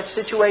in such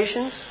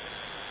situations?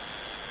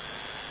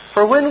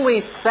 For when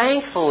we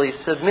thankfully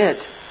submit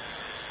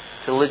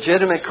to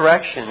legitimate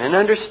correction and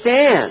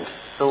understand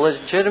the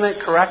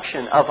legitimate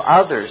correction of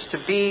others to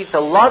be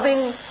the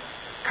loving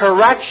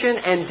correction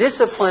and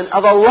discipline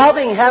of a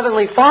loving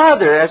Heavenly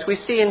Father, as we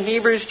see in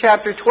Hebrews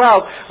chapter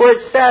 12, where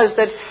it says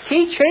that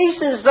He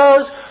chastens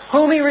those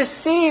whom He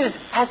receives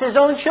as His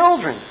own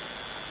children.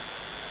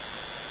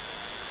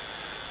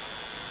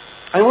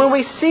 And when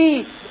we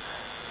see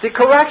the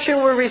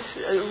correction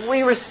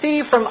we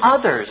receive from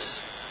others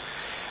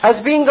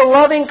as being the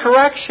loving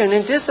correction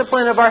and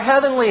discipline of our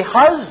Heavenly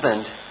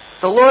Husband,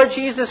 the Lord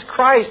Jesus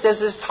Christ, as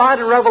is taught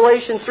in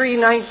Revelation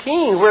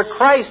 3:19, where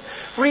Christ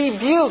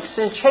rebukes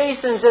and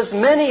chastens as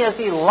many as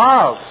He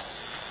loves.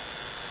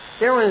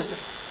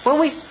 When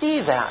we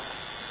see that,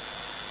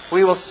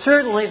 we will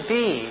certainly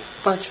be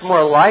much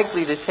more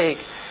likely to take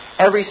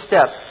every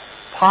step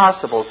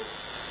possible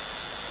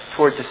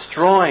toward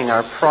destroying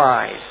our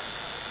pride,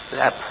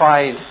 that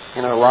pride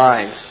in our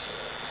lives.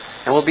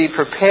 And we'll be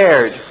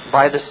prepared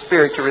by the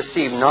Spirit to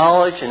receive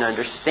knowledge and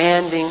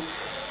understanding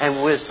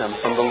and wisdom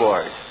from the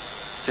Lord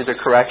through the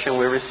correction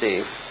we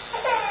receive.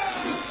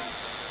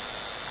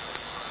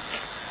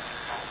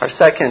 Our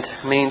second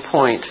main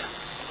point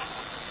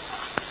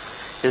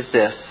is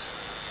this: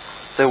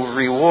 the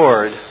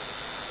reward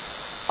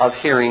of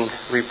hearing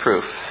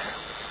reproof.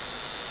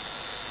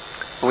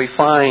 We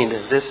find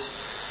this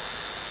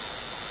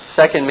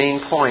second main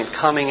point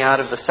coming out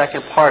of the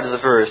second part of the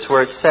verse,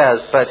 where it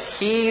says, "But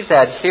he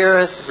that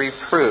heareth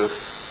reproof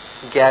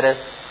getteth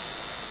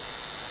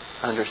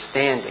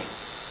understanding."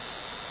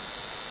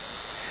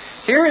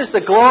 Here is the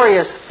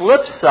glorious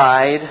flip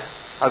side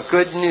of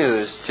good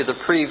news to the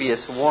previous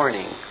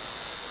warning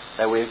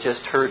that we've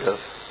just heard of.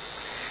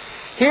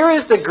 Here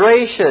is the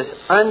gracious,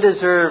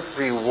 undeserved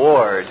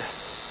reward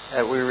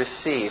that we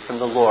receive from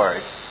the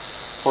Lord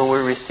when we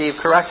receive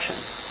correction.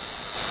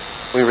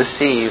 We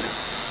receive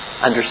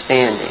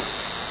understanding.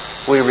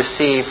 We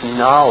receive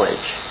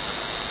knowledge.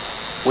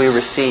 We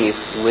receive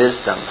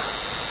wisdom.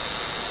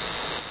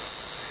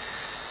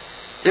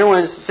 Dear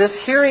ones, this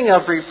hearing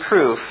of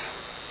reproof,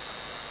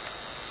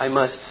 I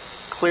must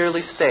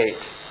clearly state,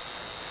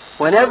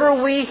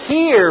 whenever we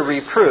hear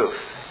reproof,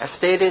 as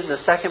stated in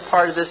the second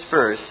part of this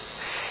verse,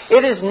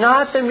 it is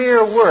not the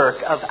mere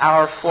work of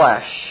our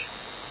flesh.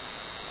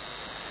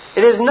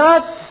 It is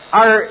not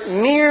our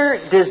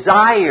mere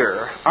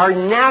desire, our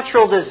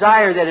natural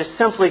desire that is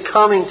simply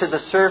coming to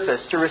the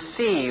surface to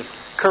receive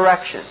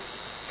correction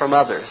from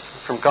others,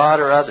 from God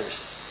or others.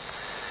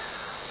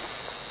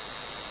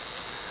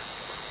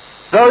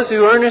 Those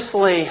who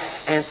earnestly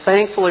and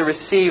thankfully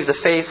receive the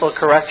faithful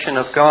correction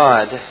of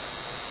God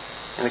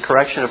and the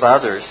correction of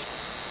others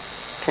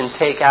can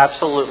take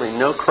absolutely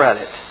no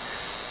credit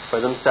for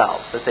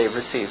themselves that they've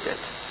received it.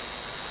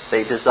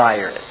 They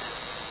desire it,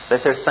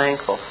 that they're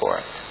thankful for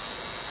it.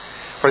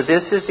 For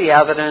this is the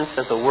evidence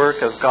of the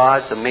work of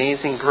God's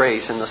amazing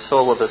grace in the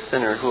soul of a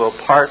sinner who,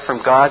 apart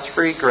from God's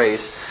free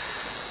grace,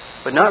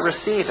 would not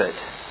receive it,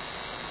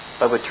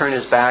 but would turn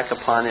his back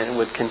upon it and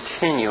would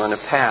continue on a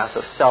path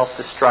of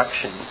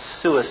self-destruction,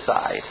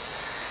 suicide,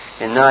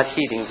 and not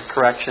heeding the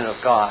correction of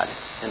God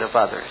and of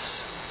others.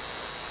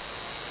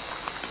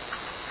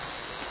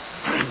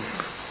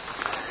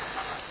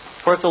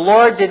 For if the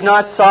Lord did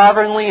not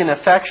sovereignly and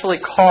effectually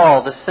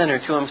call the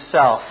sinner to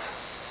himself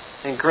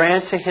and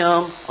grant to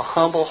him a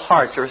humble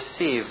heart to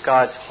receive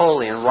God's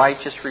holy and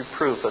righteous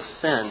reproof of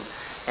sin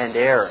and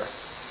error,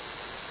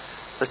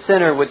 the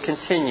sinner would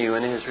continue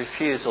in his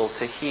refusal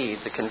to heed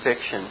the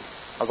conviction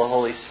of the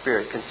Holy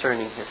Spirit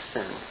concerning his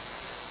sin.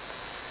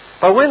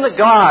 But when the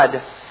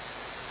God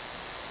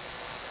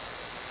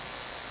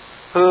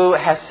who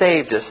has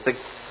saved us, the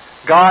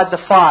God the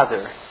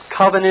Father,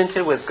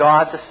 covenanted with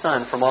God the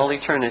Son from all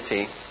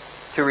eternity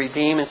to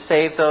redeem and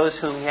save those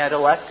whom He had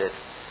elected,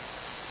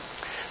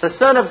 the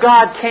Son of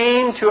God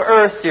came to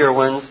earth, dear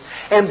ones,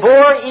 and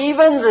bore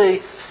even the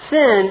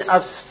sin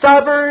of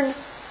stubborn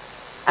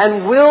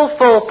and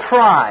willful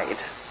pride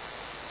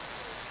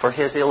for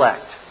His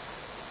elect.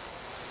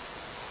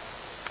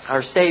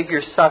 Our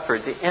Savior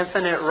suffered the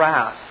infinite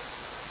wrath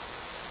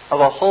of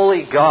a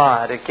holy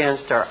God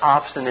against our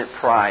obstinate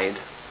pride,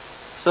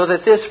 so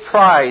that this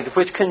pride,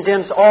 which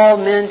condemns all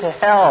men to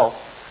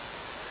hell,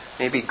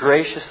 may be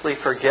graciously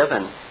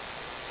forgiven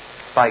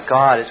by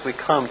God as we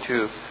come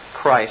to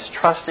Christ,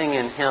 trusting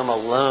in Him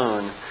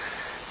alone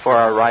for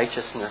our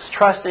righteousness,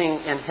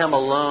 trusting in Him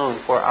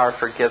alone for our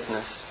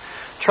forgiveness,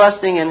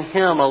 trusting in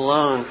Him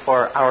alone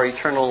for our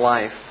eternal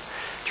life,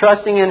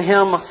 trusting in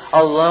Him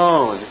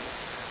alone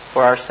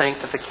for our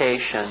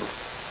sanctification.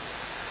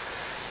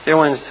 Dear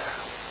ones,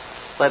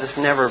 let us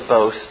never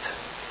boast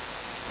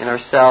in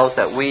ourselves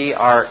that we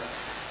ourselves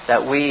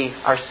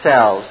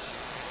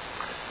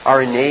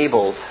are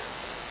enabled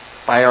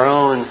by our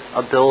own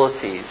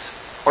abilities,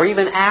 or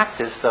even act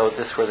as though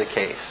this were the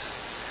case,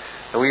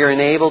 that we are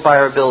enabled by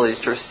our abilities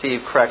to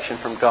receive correction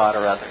from God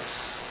or others.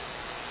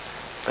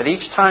 But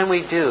each time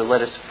we do,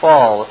 let us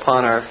fall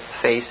upon our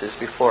faces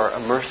before a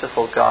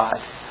merciful God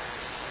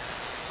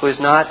who has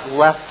not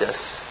left us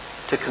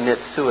to commit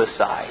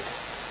suicide,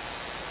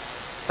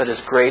 but has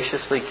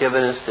graciously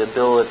given us the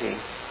ability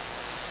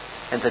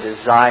and the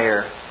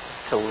desire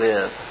to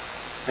live,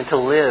 and to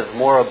live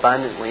more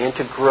abundantly, and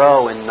to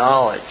grow in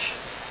knowledge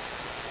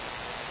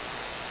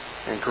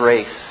and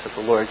grace of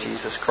the Lord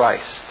Jesus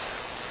Christ.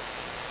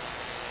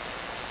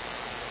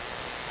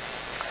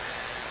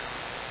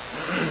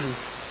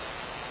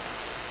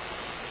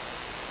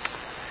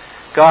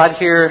 God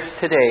here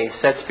today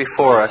sets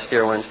before us,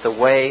 dear ones, the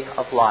way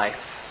of life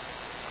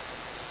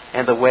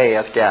and the way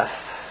of death,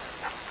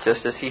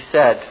 just as He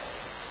said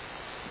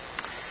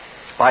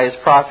by His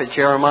prophet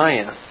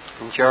Jeremiah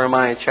in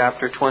Jeremiah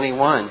chapter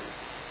 21,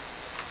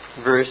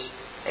 verse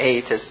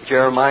 8, as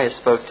Jeremiah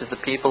spoke to the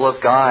people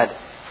of God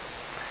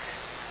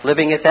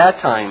living at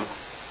that time.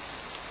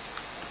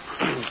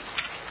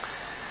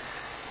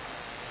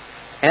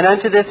 And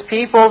unto this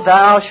people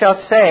thou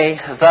shalt say,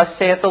 Thus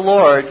saith the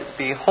Lord,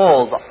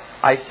 Behold,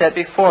 I set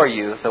before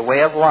you the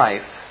way of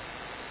life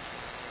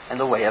and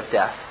the way of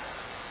death.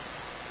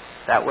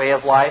 That way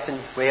of life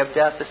and way of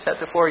death is set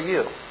before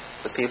you,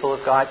 the people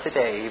of God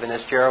today, even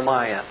as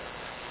Jeremiah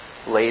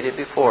laid it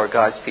before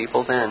God's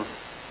people then.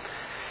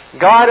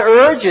 God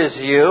urges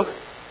you,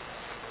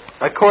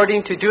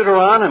 according to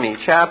Deuteronomy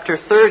chapter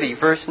 30,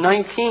 verse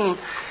 19,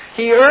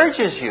 He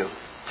urges you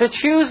to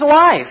choose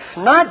life,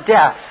 not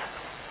death.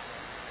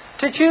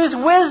 To choose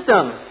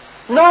wisdom,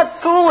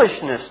 not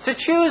foolishness. To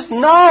choose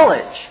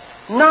knowledge,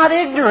 not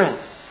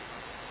ignorance.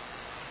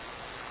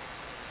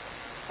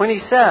 When He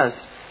says,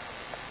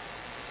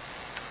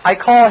 I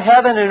call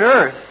heaven and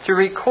earth to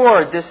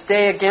record this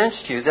day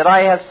against you, that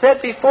I have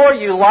set before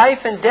you life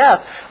and death,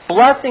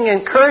 blessing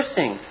and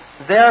cursing.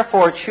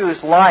 Therefore choose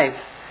life,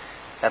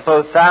 that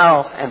both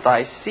thou and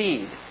thy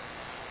seed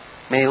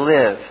may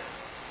live,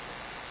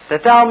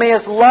 that thou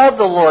mayest love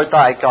the Lord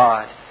thy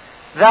God,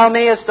 thou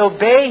mayest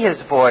obey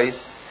His voice,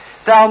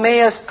 thou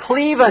mayest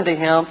cleave unto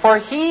Him, for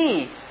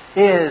He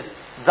is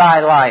thy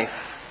life,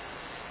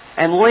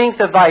 and length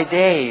of thy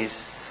days,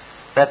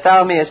 that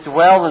thou mayest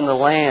dwell in the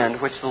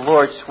land which the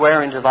Lord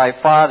sware unto thy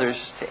fathers,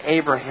 to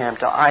Abraham,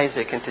 to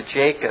Isaac, and to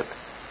Jacob,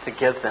 to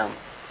give them.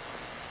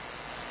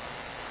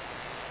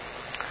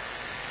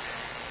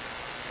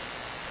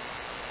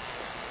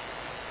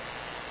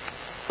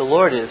 The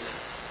Lord is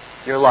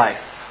your life.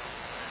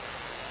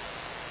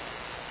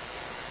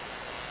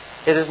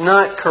 It is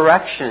not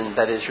correction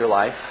that is your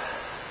life.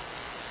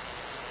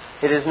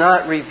 It is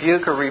not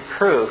rebuke or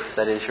reproof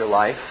that is your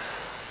life.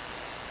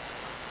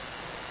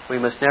 We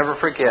must never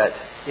forget,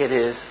 it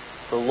is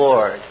the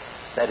Lord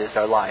that is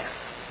our life.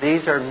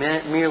 These are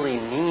merely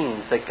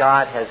means that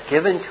God has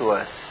given to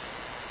us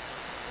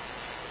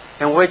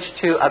in which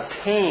to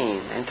obtain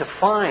and to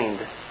find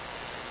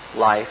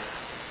life.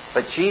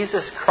 But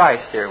Jesus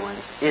Christ, dear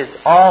ones, is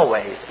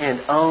always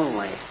and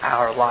only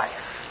our life.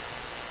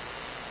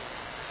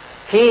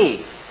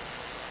 He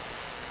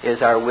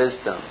is our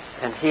wisdom,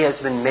 and He has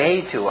been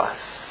made to us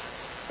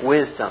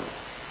wisdom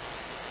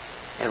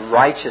and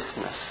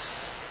righteousness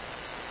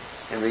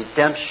and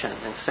redemption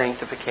and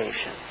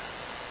sanctification.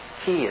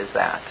 Key is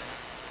that.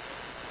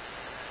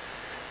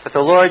 But the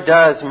Lord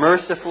does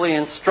mercifully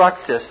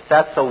instruct us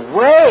that the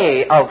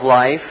way of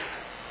life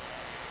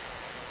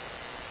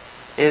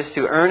is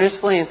to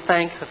earnestly and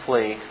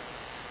thankfully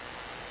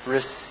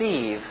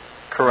receive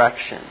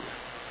correction.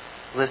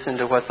 Listen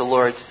to what the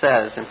Lord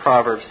says in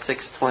Proverbs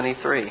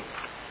 6:23.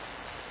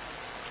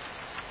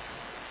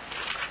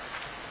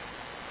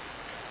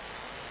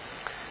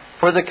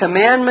 For the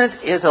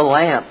commandment is a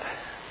lamp,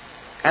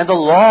 and the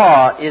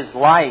law is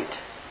light,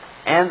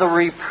 and the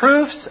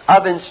reproofs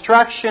of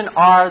instruction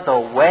are the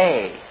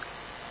way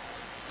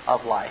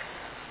of life.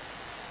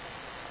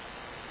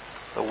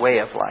 The way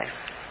of life.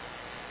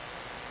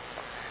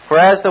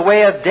 Whereas the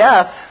way of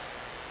death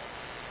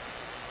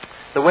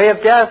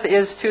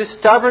is to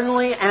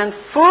stubbornly and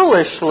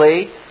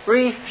foolishly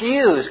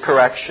refuse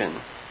correction,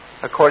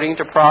 according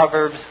to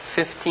Proverbs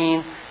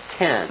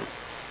 15:10,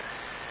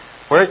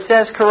 where it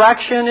says,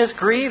 correction is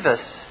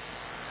grievous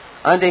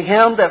unto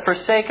him that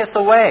forsaketh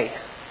the way,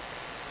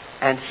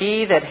 and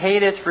he that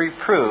hateth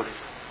reproof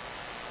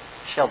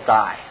shall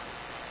die,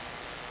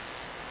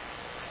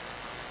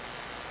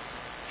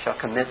 shall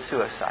commit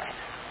suicide,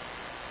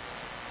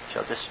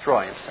 shall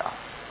destroy himself.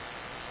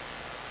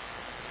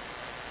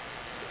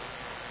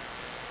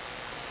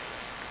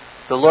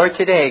 The Lord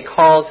today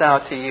calls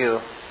out to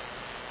you,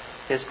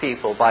 His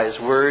people, by His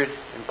Word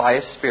and by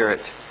His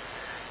Spirit,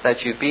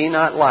 that you be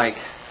not like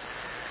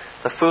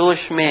the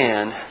foolish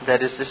man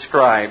that is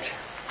described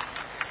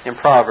in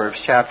Proverbs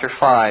chapter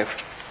 5,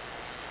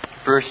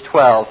 verse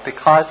 12.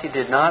 Because he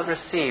did not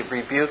receive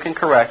rebuke and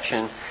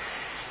correction,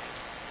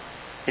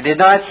 he did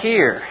not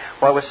hear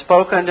what was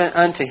spoken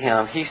unto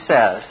him, he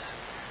says,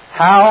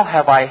 how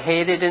have I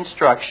hated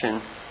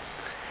instruction,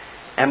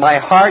 and my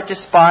heart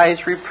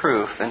despised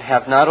reproof, and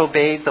have not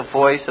obeyed the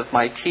voice of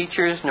my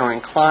teachers, nor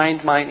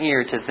inclined mine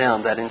ear to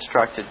them that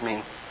instructed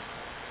me.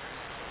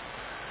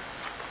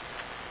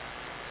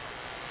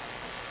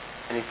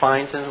 And he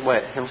finds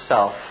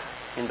himself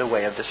in the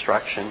way of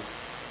destruction.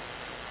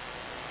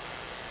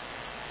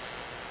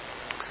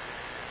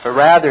 But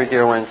rather,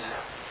 dear ones,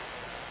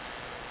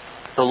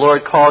 the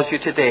Lord calls you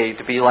today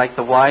to be like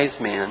the wise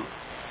man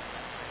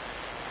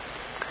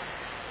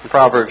in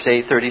Proverbs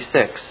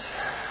 8:36,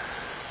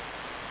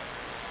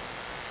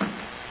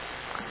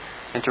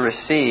 and to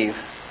receive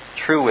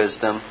true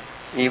wisdom,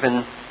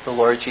 even the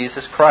Lord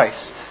Jesus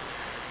Christ.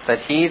 But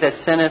he that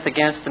sinneth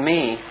against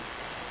me,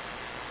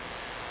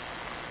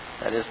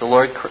 that is the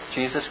Lord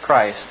Jesus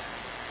Christ,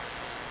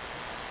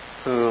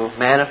 who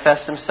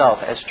manifests himself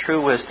as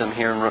true wisdom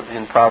here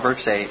in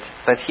Proverbs 8.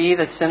 But he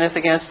that sinneth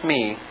against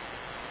me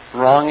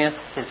wrongeth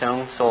his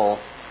own soul.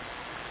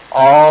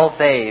 All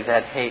they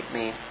that hate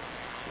me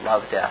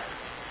love death.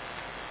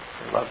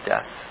 They love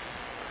death.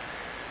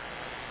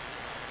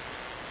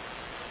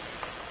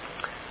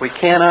 We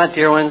cannot,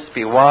 dear ones,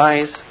 be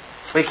wise.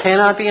 We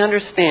cannot be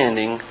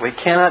understanding. We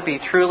cannot be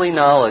truly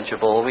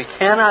knowledgeable. We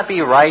cannot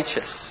be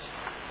righteous.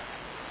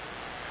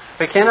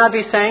 We cannot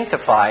be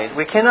sanctified.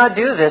 We cannot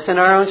do this in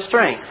our own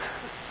strength.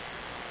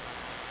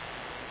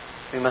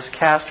 We must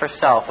cast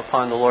ourselves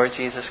upon the Lord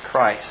Jesus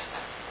Christ.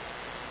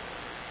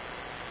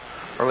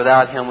 For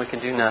without Him we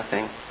can do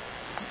nothing.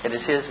 It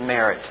is His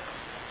merit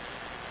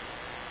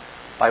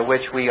by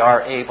which we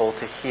are able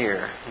to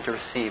hear and to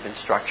receive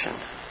instruction.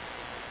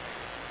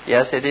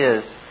 Yes, it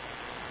is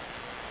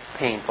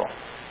painful.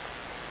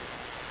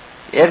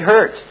 It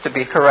hurts to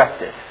be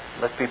corrected.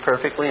 Let's be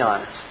perfectly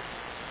honest.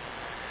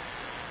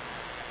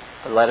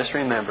 But let us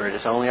remember, it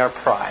is only our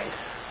pride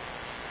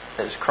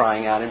that is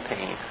crying out in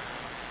pain.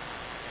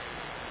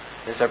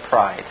 It is our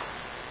pride,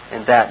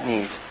 and that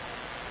needs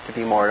to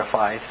be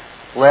mortified.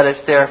 Let us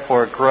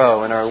therefore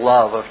grow in our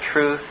love of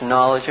truth,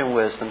 knowledge, and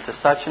wisdom to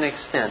such an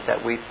extent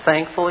that we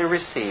thankfully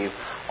receive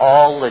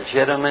all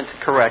legitimate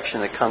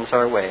correction that comes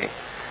our way.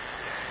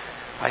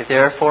 I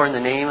therefore, in the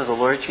name of the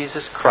Lord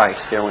Jesus Christ,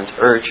 dear ones,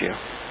 urge you,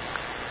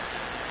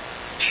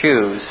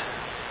 choose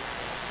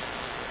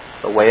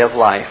the way of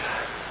life,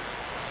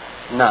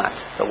 not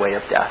the way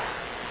of death.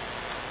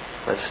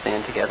 Let us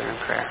stand together in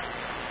prayer.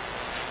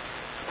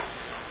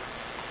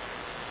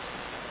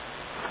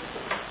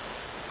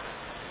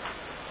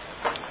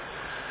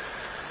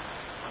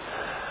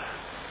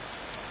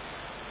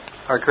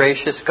 Our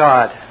gracious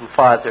God and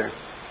Father,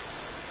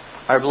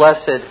 our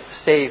blessed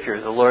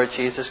Savior, the Lord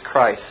Jesus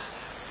Christ,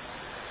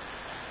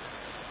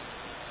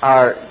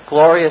 our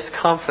glorious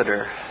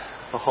Comforter,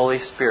 the Holy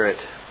Spirit,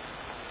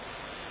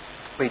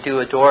 we do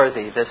adore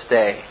Thee this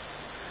day.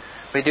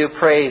 We do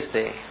praise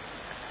Thee,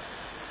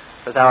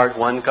 for Thou art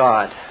one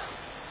God,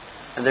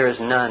 and there is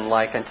none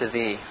like unto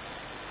Thee.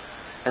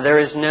 And there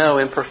is no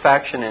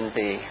imperfection in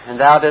Thee, and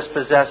Thou dost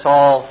possess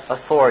all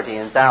authority,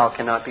 and Thou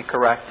cannot be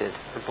corrected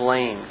or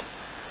blamed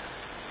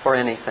for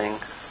anything.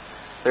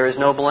 There is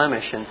no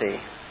blemish in Thee.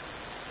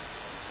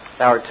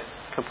 Thou art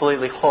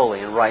completely holy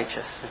and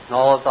righteous in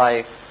all of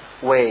Thy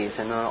ways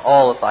and in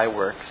all of Thy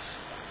works.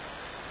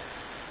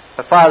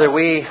 But Father,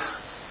 we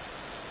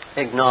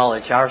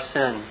acknowledge our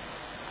sin.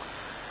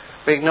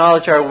 We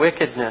acknowledge our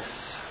wickedness,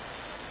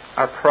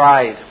 our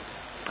pride,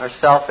 our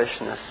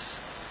selfishness.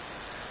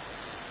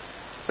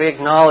 We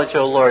acknowledge,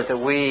 O Lord, that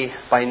we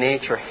by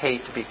nature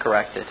hate to be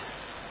corrected,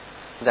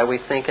 that we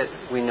think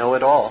we know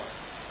it all.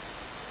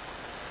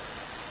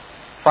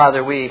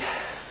 Father, we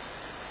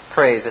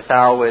pray that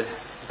Thou would,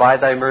 by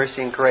Thy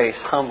mercy and grace,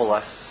 humble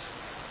us,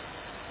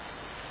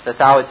 that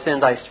Thou would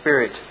send Thy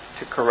Spirit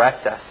to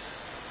correct us,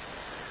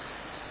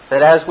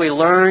 that as we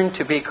learn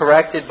to be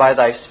corrected by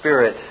Thy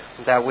Spirit,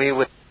 that we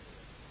would,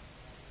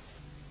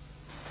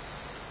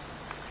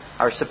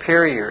 our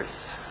superiors,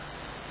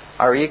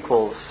 our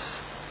equals,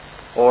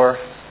 or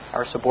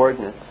our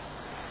subordinates,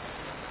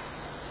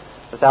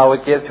 that Thou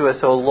would give to us,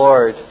 O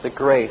Lord, the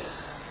grace,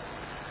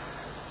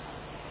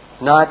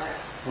 not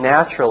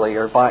naturally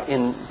or by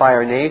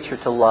our nature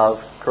to love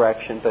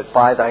correction, but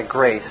by Thy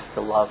grace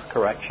to love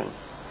correction.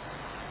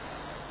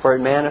 For it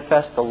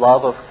manifests the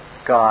love of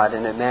God,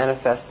 and it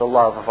manifests the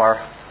love of our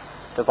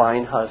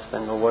divine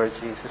husband, the Lord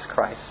Jesus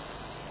Christ.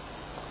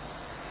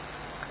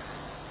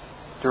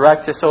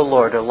 Direct us, O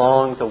Lord,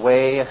 along the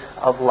way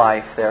of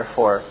life,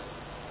 therefore,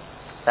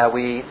 that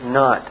we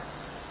not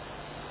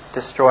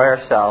destroy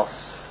ourselves,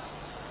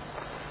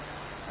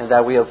 and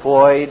that we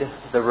avoid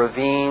the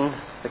ravine,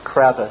 the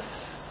crevice,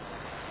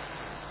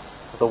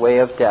 the way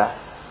of death,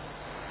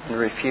 in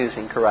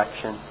refusing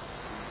correction.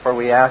 For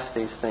we ask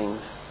these things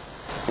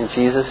in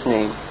Jesus'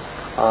 name.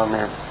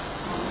 Amen.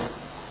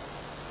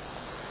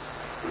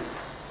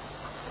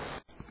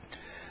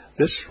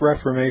 This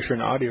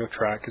Reformation audio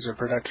track is a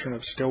production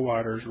of Still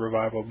Waters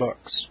Revival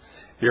Books.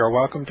 You are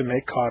welcome to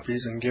make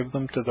copies and give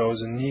them to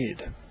those in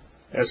need.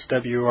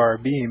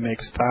 SWRB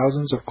makes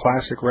thousands of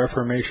classic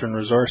Reformation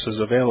resources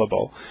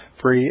available,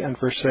 free and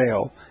for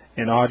sale,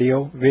 in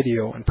audio,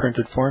 video, and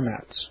printed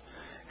formats.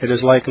 It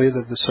is likely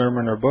that the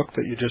sermon or book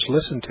that you just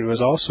listened to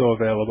is also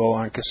available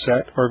on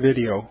cassette or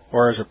video,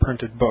 or as a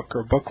printed book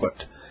or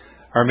booklet.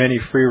 Our many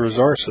free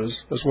resources,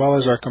 as well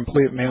as our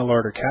complete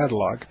mail-order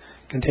catalog,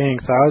 containing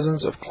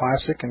thousands of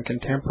classic and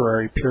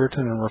contemporary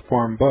Puritan and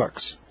Reformed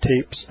books,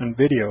 tapes, and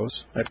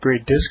videos at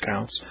great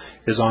discounts,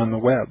 is on the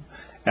web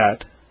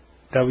at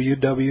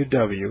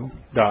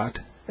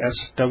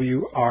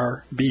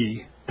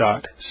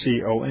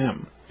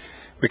www.swrb.com.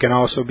 We can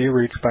also be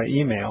reached by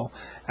email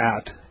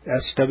at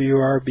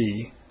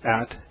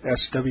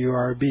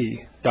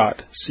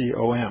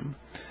swrb@swrb.com,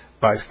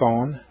 by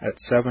phone at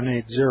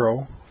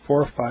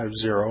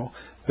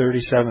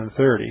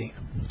 780-450-3730,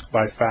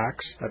 by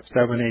fax at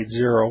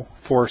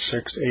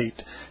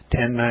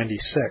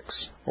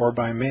 780-468-1096, or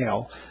by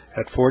mail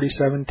at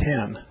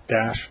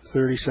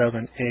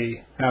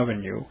 4710-37A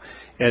Avenue,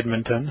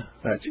 Edmonton,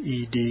 that's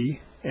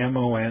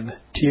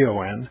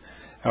Edmonton,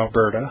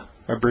 Alberta,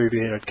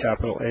 abbreviated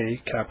capital A,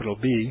 capital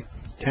B,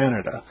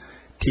 Canada,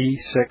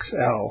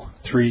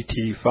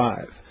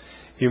 T6L3T5.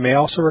 You may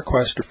also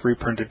request a free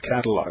printed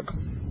catalog.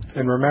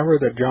 And remember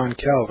that John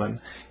Calvin,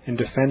 in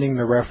defending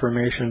the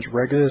Reformation's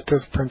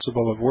regulative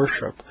principle of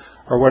worship,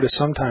 or what is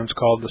sometimes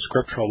called the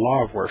scriptural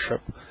law of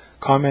worship,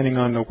 commenting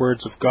on the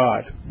words of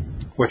God,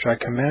 which I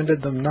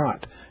commanded them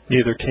not,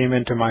 neither came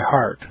into my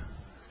heart,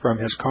 from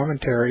his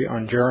commentary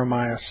on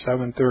Jeremiah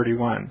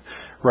 7:31,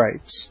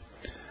 writes,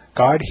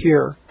 God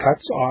here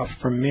cuts off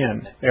from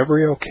men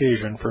every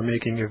occasion for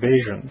making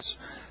evasions,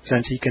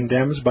 since he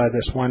condemns by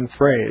this one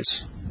phrase,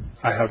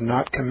 I have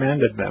not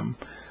commanded them,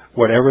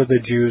 whatever the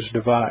Jews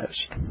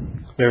devised.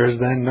 There is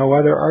then no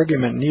other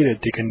argument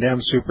needed to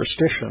condemn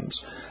superstitions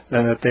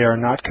than that they are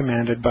not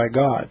commanded by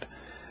God.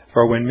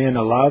 For when men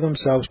allow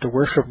themselves to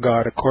worship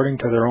God according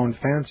to their own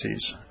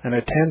fancies, and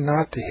attend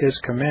not to his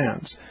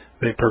commands,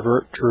 they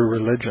pervert true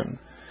religion.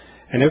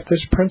 And if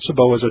this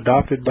principle was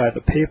adopted by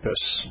the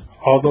papists,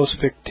 all those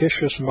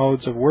fictitious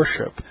modes of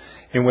worship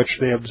in which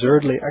they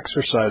absurdly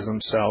exercise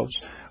themselves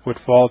would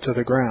fall to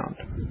the ground.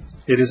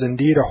 It is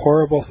indeed a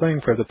horrible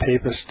thing for the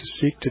papists to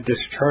seek to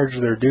discharge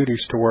their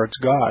duties towards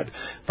God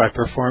by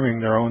performing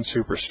their own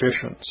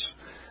superstitions.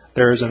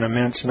 There is an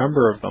immense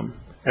number of them,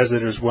 as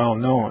it is well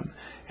known,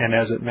 and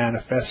as it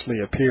manifestly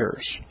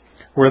appears.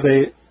 Were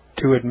they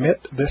to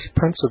admit this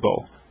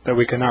principle, that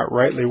we cannot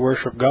rightly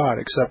worship God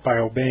except by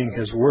obeying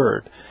his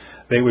word,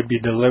 they would be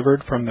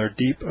delivered from their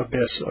deep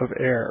abyss of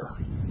error.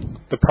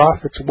 The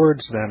prophet's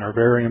words, then, are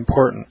very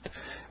important,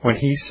 when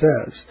he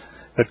says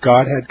that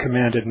God had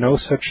commanded no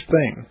such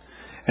thing,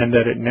 and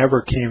that it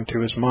never came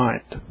to his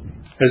mind,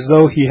 as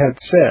though he had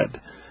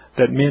said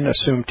that men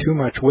assume too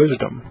much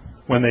wisdom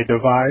when they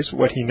devise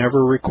what he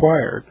never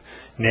required,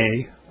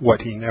 nay,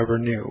 what he never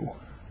knew.